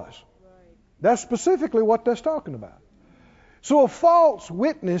 whatever it was. That's specifically what that's talking about. So a false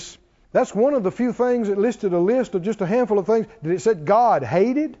witness, that's one of the few things that listed a list of just a handful of things that it said God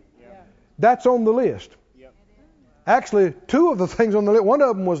hated. That's on the list. Actually, two of the things on the list, one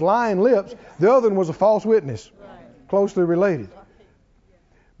of them was lying lips, the other one was a false witness, closely related.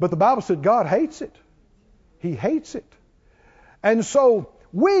 But the Bible said God hates it. He hates it. And so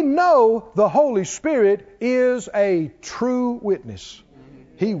we know the Holy Spirit is a true witness.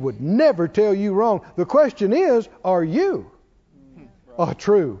 He would never tell you wrong. The question is, are you a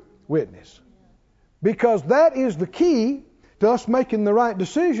true witness? Because that is the key to us making the right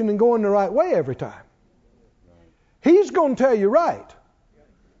decision and going the right way every time. He's going to tell you right.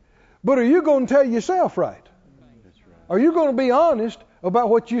 But are you going to tell yourself right? Are you going to be honest about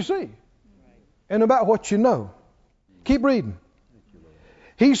what you see and about what you know? Keep reading.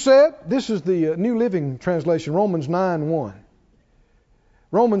 He said, this is the New Living Translation, Romans 9:1.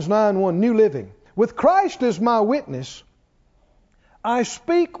 Romans 9:1, New Living. With Christ as my witness, I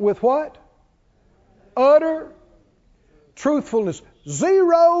speak with what? Utter truthfulness.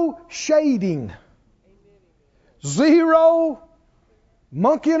 Zero shading. Zero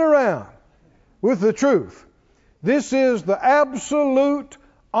monkeying around with the truth. This is the absolute,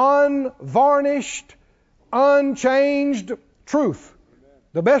 unvarnished, unchanged truth.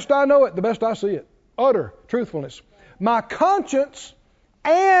 The best I know it, the best I see it. Utter truthfulness. My conscience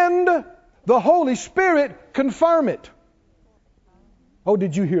and the Holy Spirit confirm it. Oh,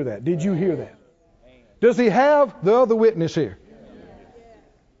 did you hear that? Did you hear that? Does he have the other witness here?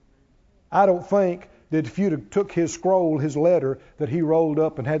 I don't think that if you'd have took his scroll, his letter that he rolled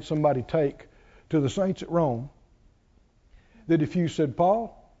up and had somebody take to the saints at Rome, that if you said,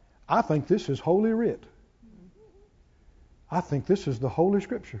 Paul, I think this is Holy Writ. I think this is the Holy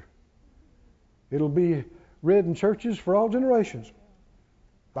Scripture. It'll be read in churches for all generations.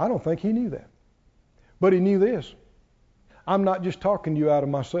 I don't think he knew that. But he knew this. I'm not just talking to you out of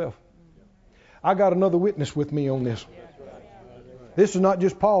myself. I got another witness with me on this. This is not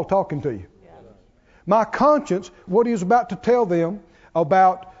just Paul talking to you. My conscience, what he was about to tell them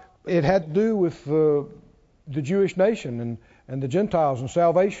about, it had to do with the Jewish nation and the Gentiles and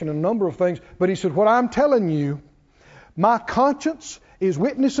salvation and a number of things. But he said, what I'm telling you, my conscience is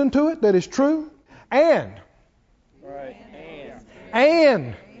witnessing to it that is true, and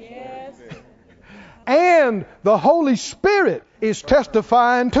the Holy Spirit is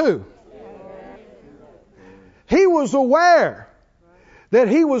testifying too. He was aware that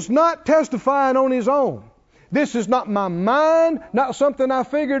he was not testifying on his own. This is not my mind, not something I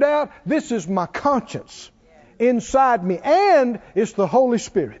figured out. This is my conscience inside me, and it's the Holy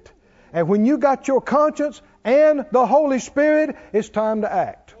Spirit. And when you got your conscience and the Holy Spirit, it's time to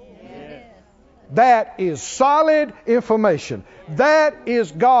act. Yes. That is solid information. That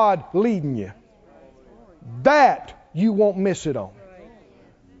is God leading you. That you won't miss it on.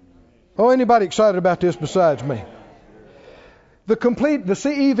 Oh, anybody excited about this besides me? The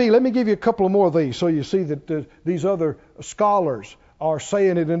CEV, let me give you a couple of more of these so you see that these other scholars are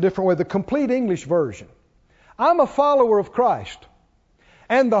saying it in a different way. The complete English version. I'm a follower of Christ,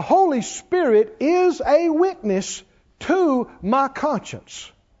 and the Holy Spirit is a witness to my conscience.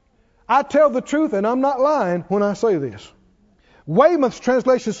 I tell the truth, and I'm not lying when I say this. Weymouth's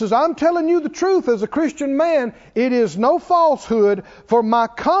translation says, I'm telling you the truth as a Christian man. It is no falsehood, for my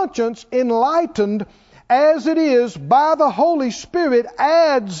conscience, enlightened as it is by the Holy Spirit,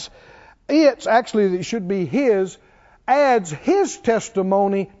 adds his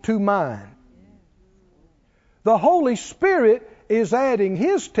testimony to mine. The Holy Spirit is adding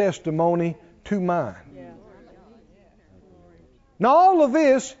his testimony to mine. Now all of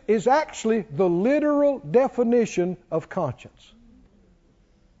this is actually the literal definition of conscience.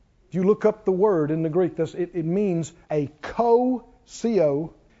 If you look up the word in the Greek, it means a co-witness.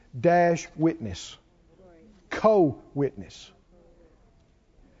 Co-witness.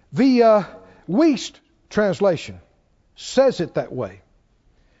 The Wuest translation says it that way.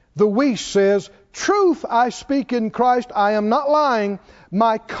 The Wuest says, truth I speak in Christ, I am not lying,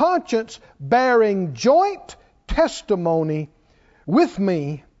 my conscience bearing joint testimony with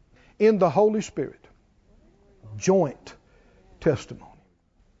me in the Holy Spirit. Joint testimony.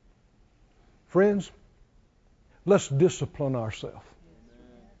 Friends, let's discipline ourselves.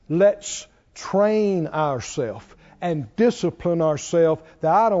 Let's train ourselves and discipline ourselves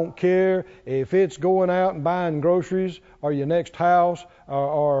that I don't care if it's going out and buying groceries or your next house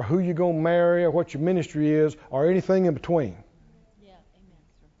or who you're going to marry or what your ministry is or anything in between.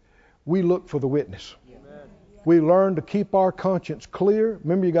 We look for the witness. We learn to keep our conscience clear.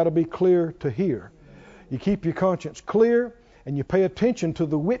 Remember, you got to be clear to hear. You keep your conscience clear and you pay attention to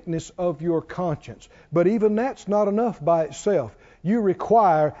the witness of your conscience. But even that's not enough by itself. You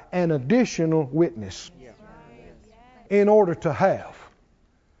require an additional witness in order to have.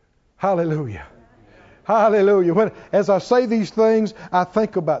 Hallelujah. Hallelujah. As I say these things, I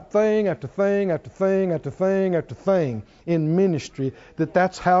think about thing after thing after thing after thing after thing in ministry,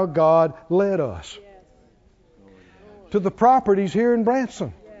 that's how God led us. To the properties here in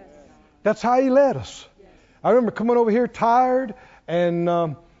Branson. That's how He led us. I remember coming over here tired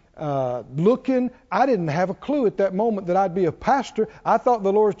and looking. I didn't have a clue at that moment that I'd be a pastor. I thought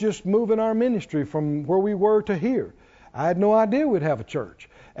the Lord's just moving our ministry from where we were to here. I had no idea we'd have a church.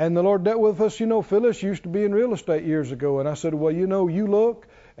 And the Lord dealt with us. Phyllis used to be in real estate years ago. And I said, well, you look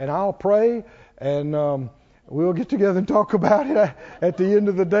and I'll pray and we'll get together and talk about it at the end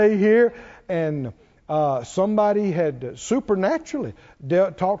of the day here. And Somebody had supernaturally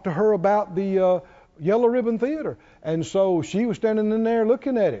talked to her about the Yellow Ribbon Theater. And so she was standing in there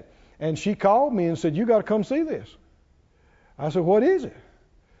looking at it. And she called me and said, "You got to come see this." I said, "What is it?"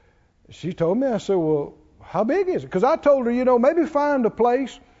 She told me. I said, "Well, how big is it?" Because I told her, maybe find a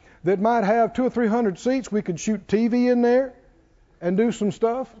place that might have 200 or 300 seats. We could shoot TV in there and do some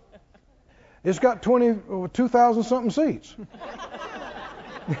stuff. It's got 2,000 something seats.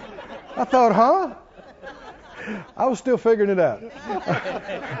 I thought, huh? I was still figuring it out.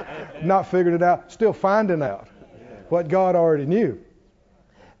 Not figuring it out, still finding out what God already knew.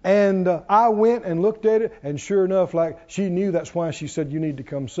 And I went and looked at it, and sure enough, like she knew, that's why she said, "You need to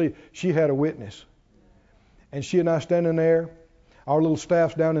come see." She had a witness. And she and I standing there, our little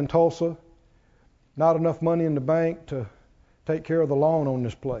staff's down in Tulsa, not enough money in the bank to take care of the lawn on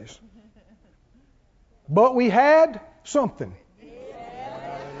this place. But we had something.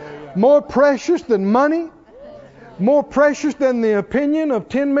 More precious than money, more precious than the opinion of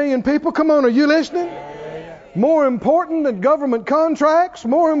 10 million people. Come on, are you listening? More important than government contracts,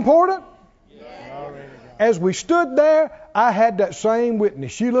 more important. As we stood there, I had that same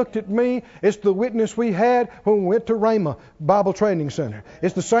witness. She looked at me. It's the witness we had when we went to Rhema Bible Training Center.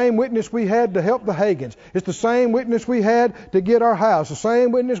 It's the same witness we had to help the Hagins. It's the same witness we had to get our house. The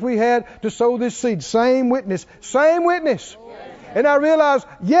same witness we had to sow this seed. Same witness. Same witness. And I realized,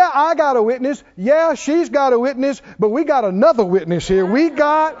 yeah, I got a witness. Yeah, she's got a witness. But we got another witness here. We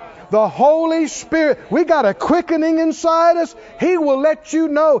got the Holy Spirit. We got a quickening inside us. He will let you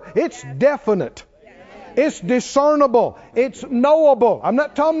know. It's definite. It's discernible. It's knowable. I'm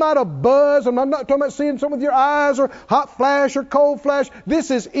not talking about a buzz. I'm not talking about seeing something with your eyes or hot flash or cold flash.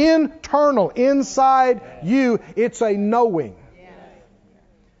 This is internal, inside you. It's a knowing.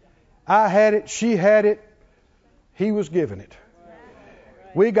 I had it. She had it. He was giving it.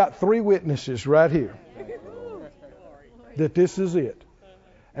 We got 3 witnesses right here that this is it.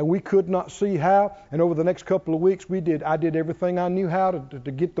 And we could not see how. And over the next couple of weeks, I did everything I knew how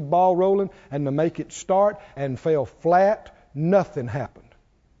to get the ball rolling and to make it start, and fell flat. Nothing happened.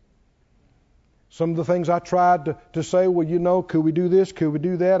 Some of the things I tried to say, well, could we do this? Could we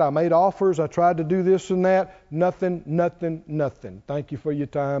do that? I made offers. I tried to do this and that. Nothing. Thank you for your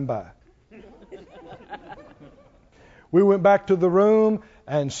time. Bye. We went back to the room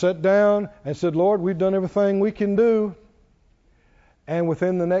and sat down and said, "Lord, we've done everything we can do." And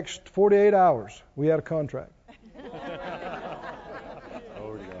within the next 48 hours, we had a contract.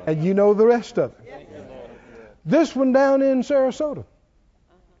 And you know the rest of it. This one down in Sarasota.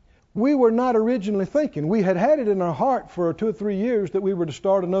 We were not originally thinking. We had it in our heart for 2 or 3 years that we were to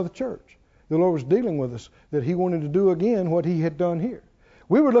start another church. The Lord was dealing with us that He wanted to do again what He had done here.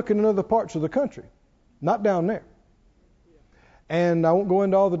 We were looking in other parts of the country, not down there. And I won't go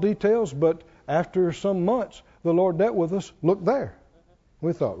into all the details, but after some months, the Lord dealt with us. Look there.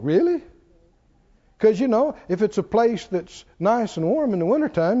 We thought, really? Because, if it's a place that's nice and warm in the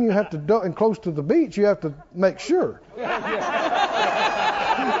wintertime, you have to, and close to the beach, you have to make sure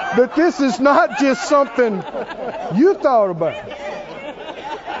that this is not just something you thought about.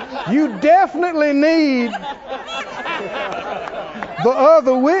 You definitely need the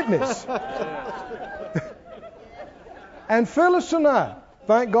other witness. And Phyllis and I,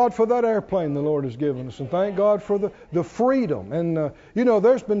 thank God for that airplane the Lord has given us. And thank God for the freedom. And,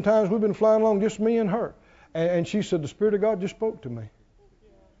 there's been times we've been flying along, just me and her. And she said, the Spirit of God just spoke to me,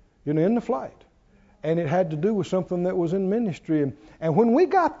 in the flight. And it had to do with something that was in ministry. And when we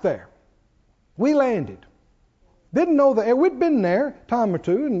got there, we landed. Didn't know the area. We'd been there a time or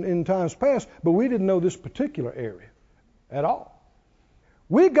two in times past, but we didn't know this particular area at all.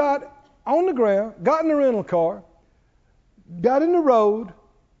 We got on the ground, got in the rental car, got in the road.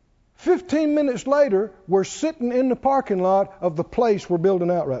 15 minutes later, we're sitting in the parking lot of the place we're building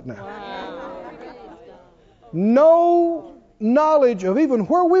out right now. Wow. No knowledge of even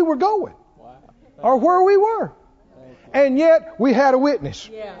where we were going or where we were. And yet we had a witness.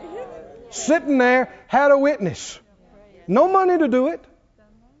 Yeah. Sitting there, had a witness. No money to do it.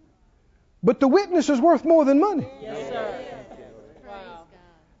 But the witness is worth more than money. Yes, sir. Wow.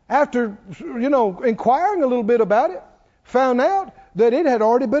 After, inquiring a little bit about it, found out that it had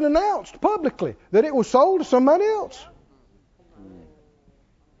already been announced publicly that it was sold to somebody else.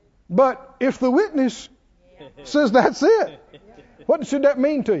 But if the witness says that's it, what should that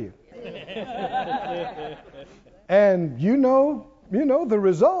mean to you? And you know the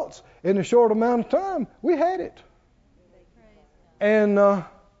results. In a short amount of time, we had it. And the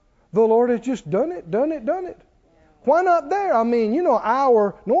Lord has just done it. Why not there? I mean, an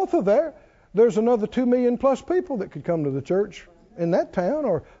hour north of there, there's another 2 million plus people that could come to the church in that town,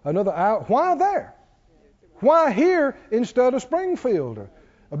 or another hour. Why there? Why here instead of Springfield or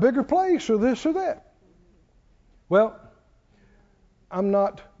a bigger place or this or that? Well, I'm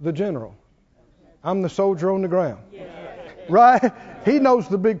not the general. I'm the soldier on the ground. Right? He knows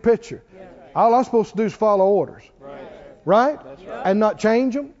the big picture. All I'm supposed to do is follow orders. Right? And not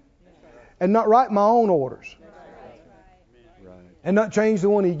change them. And not write my own orders. And not change the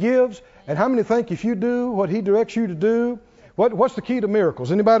one He gives. And how many think if you do what He directs you to do, what's the key to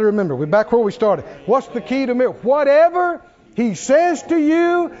miracles? Anybody remember? We're back where we started. What's the key to miracles? Whatever He says to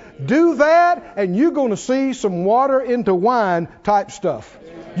you, do that, and you're going to see some water into wine type stuff.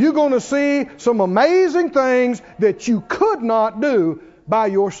 You're going to see some amazing things that you could not do by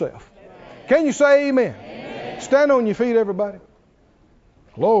yourself. Can you say amen? Amen. Stand on your feet, everybody.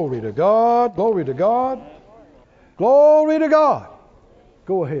 Glory to God. Glory to God. Glory to God.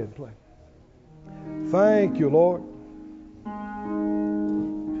 Go ahead and play. Thank you, Lord.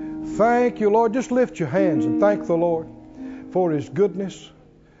 Thank you, Lord. Just lift your hands and thank the Lord for His goodness,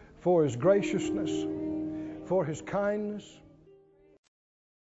 for His graciousness, for His kindness.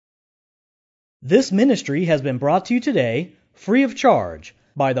 This ministry has been brought to you today free of charge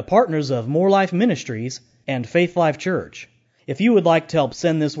by the partners of More Life Ministries and Faith Life Church. If you would like to help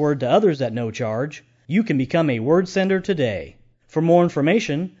send this word to others at no charge, you can become a word sender today. For more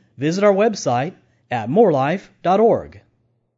information, visit our website at morelife.org.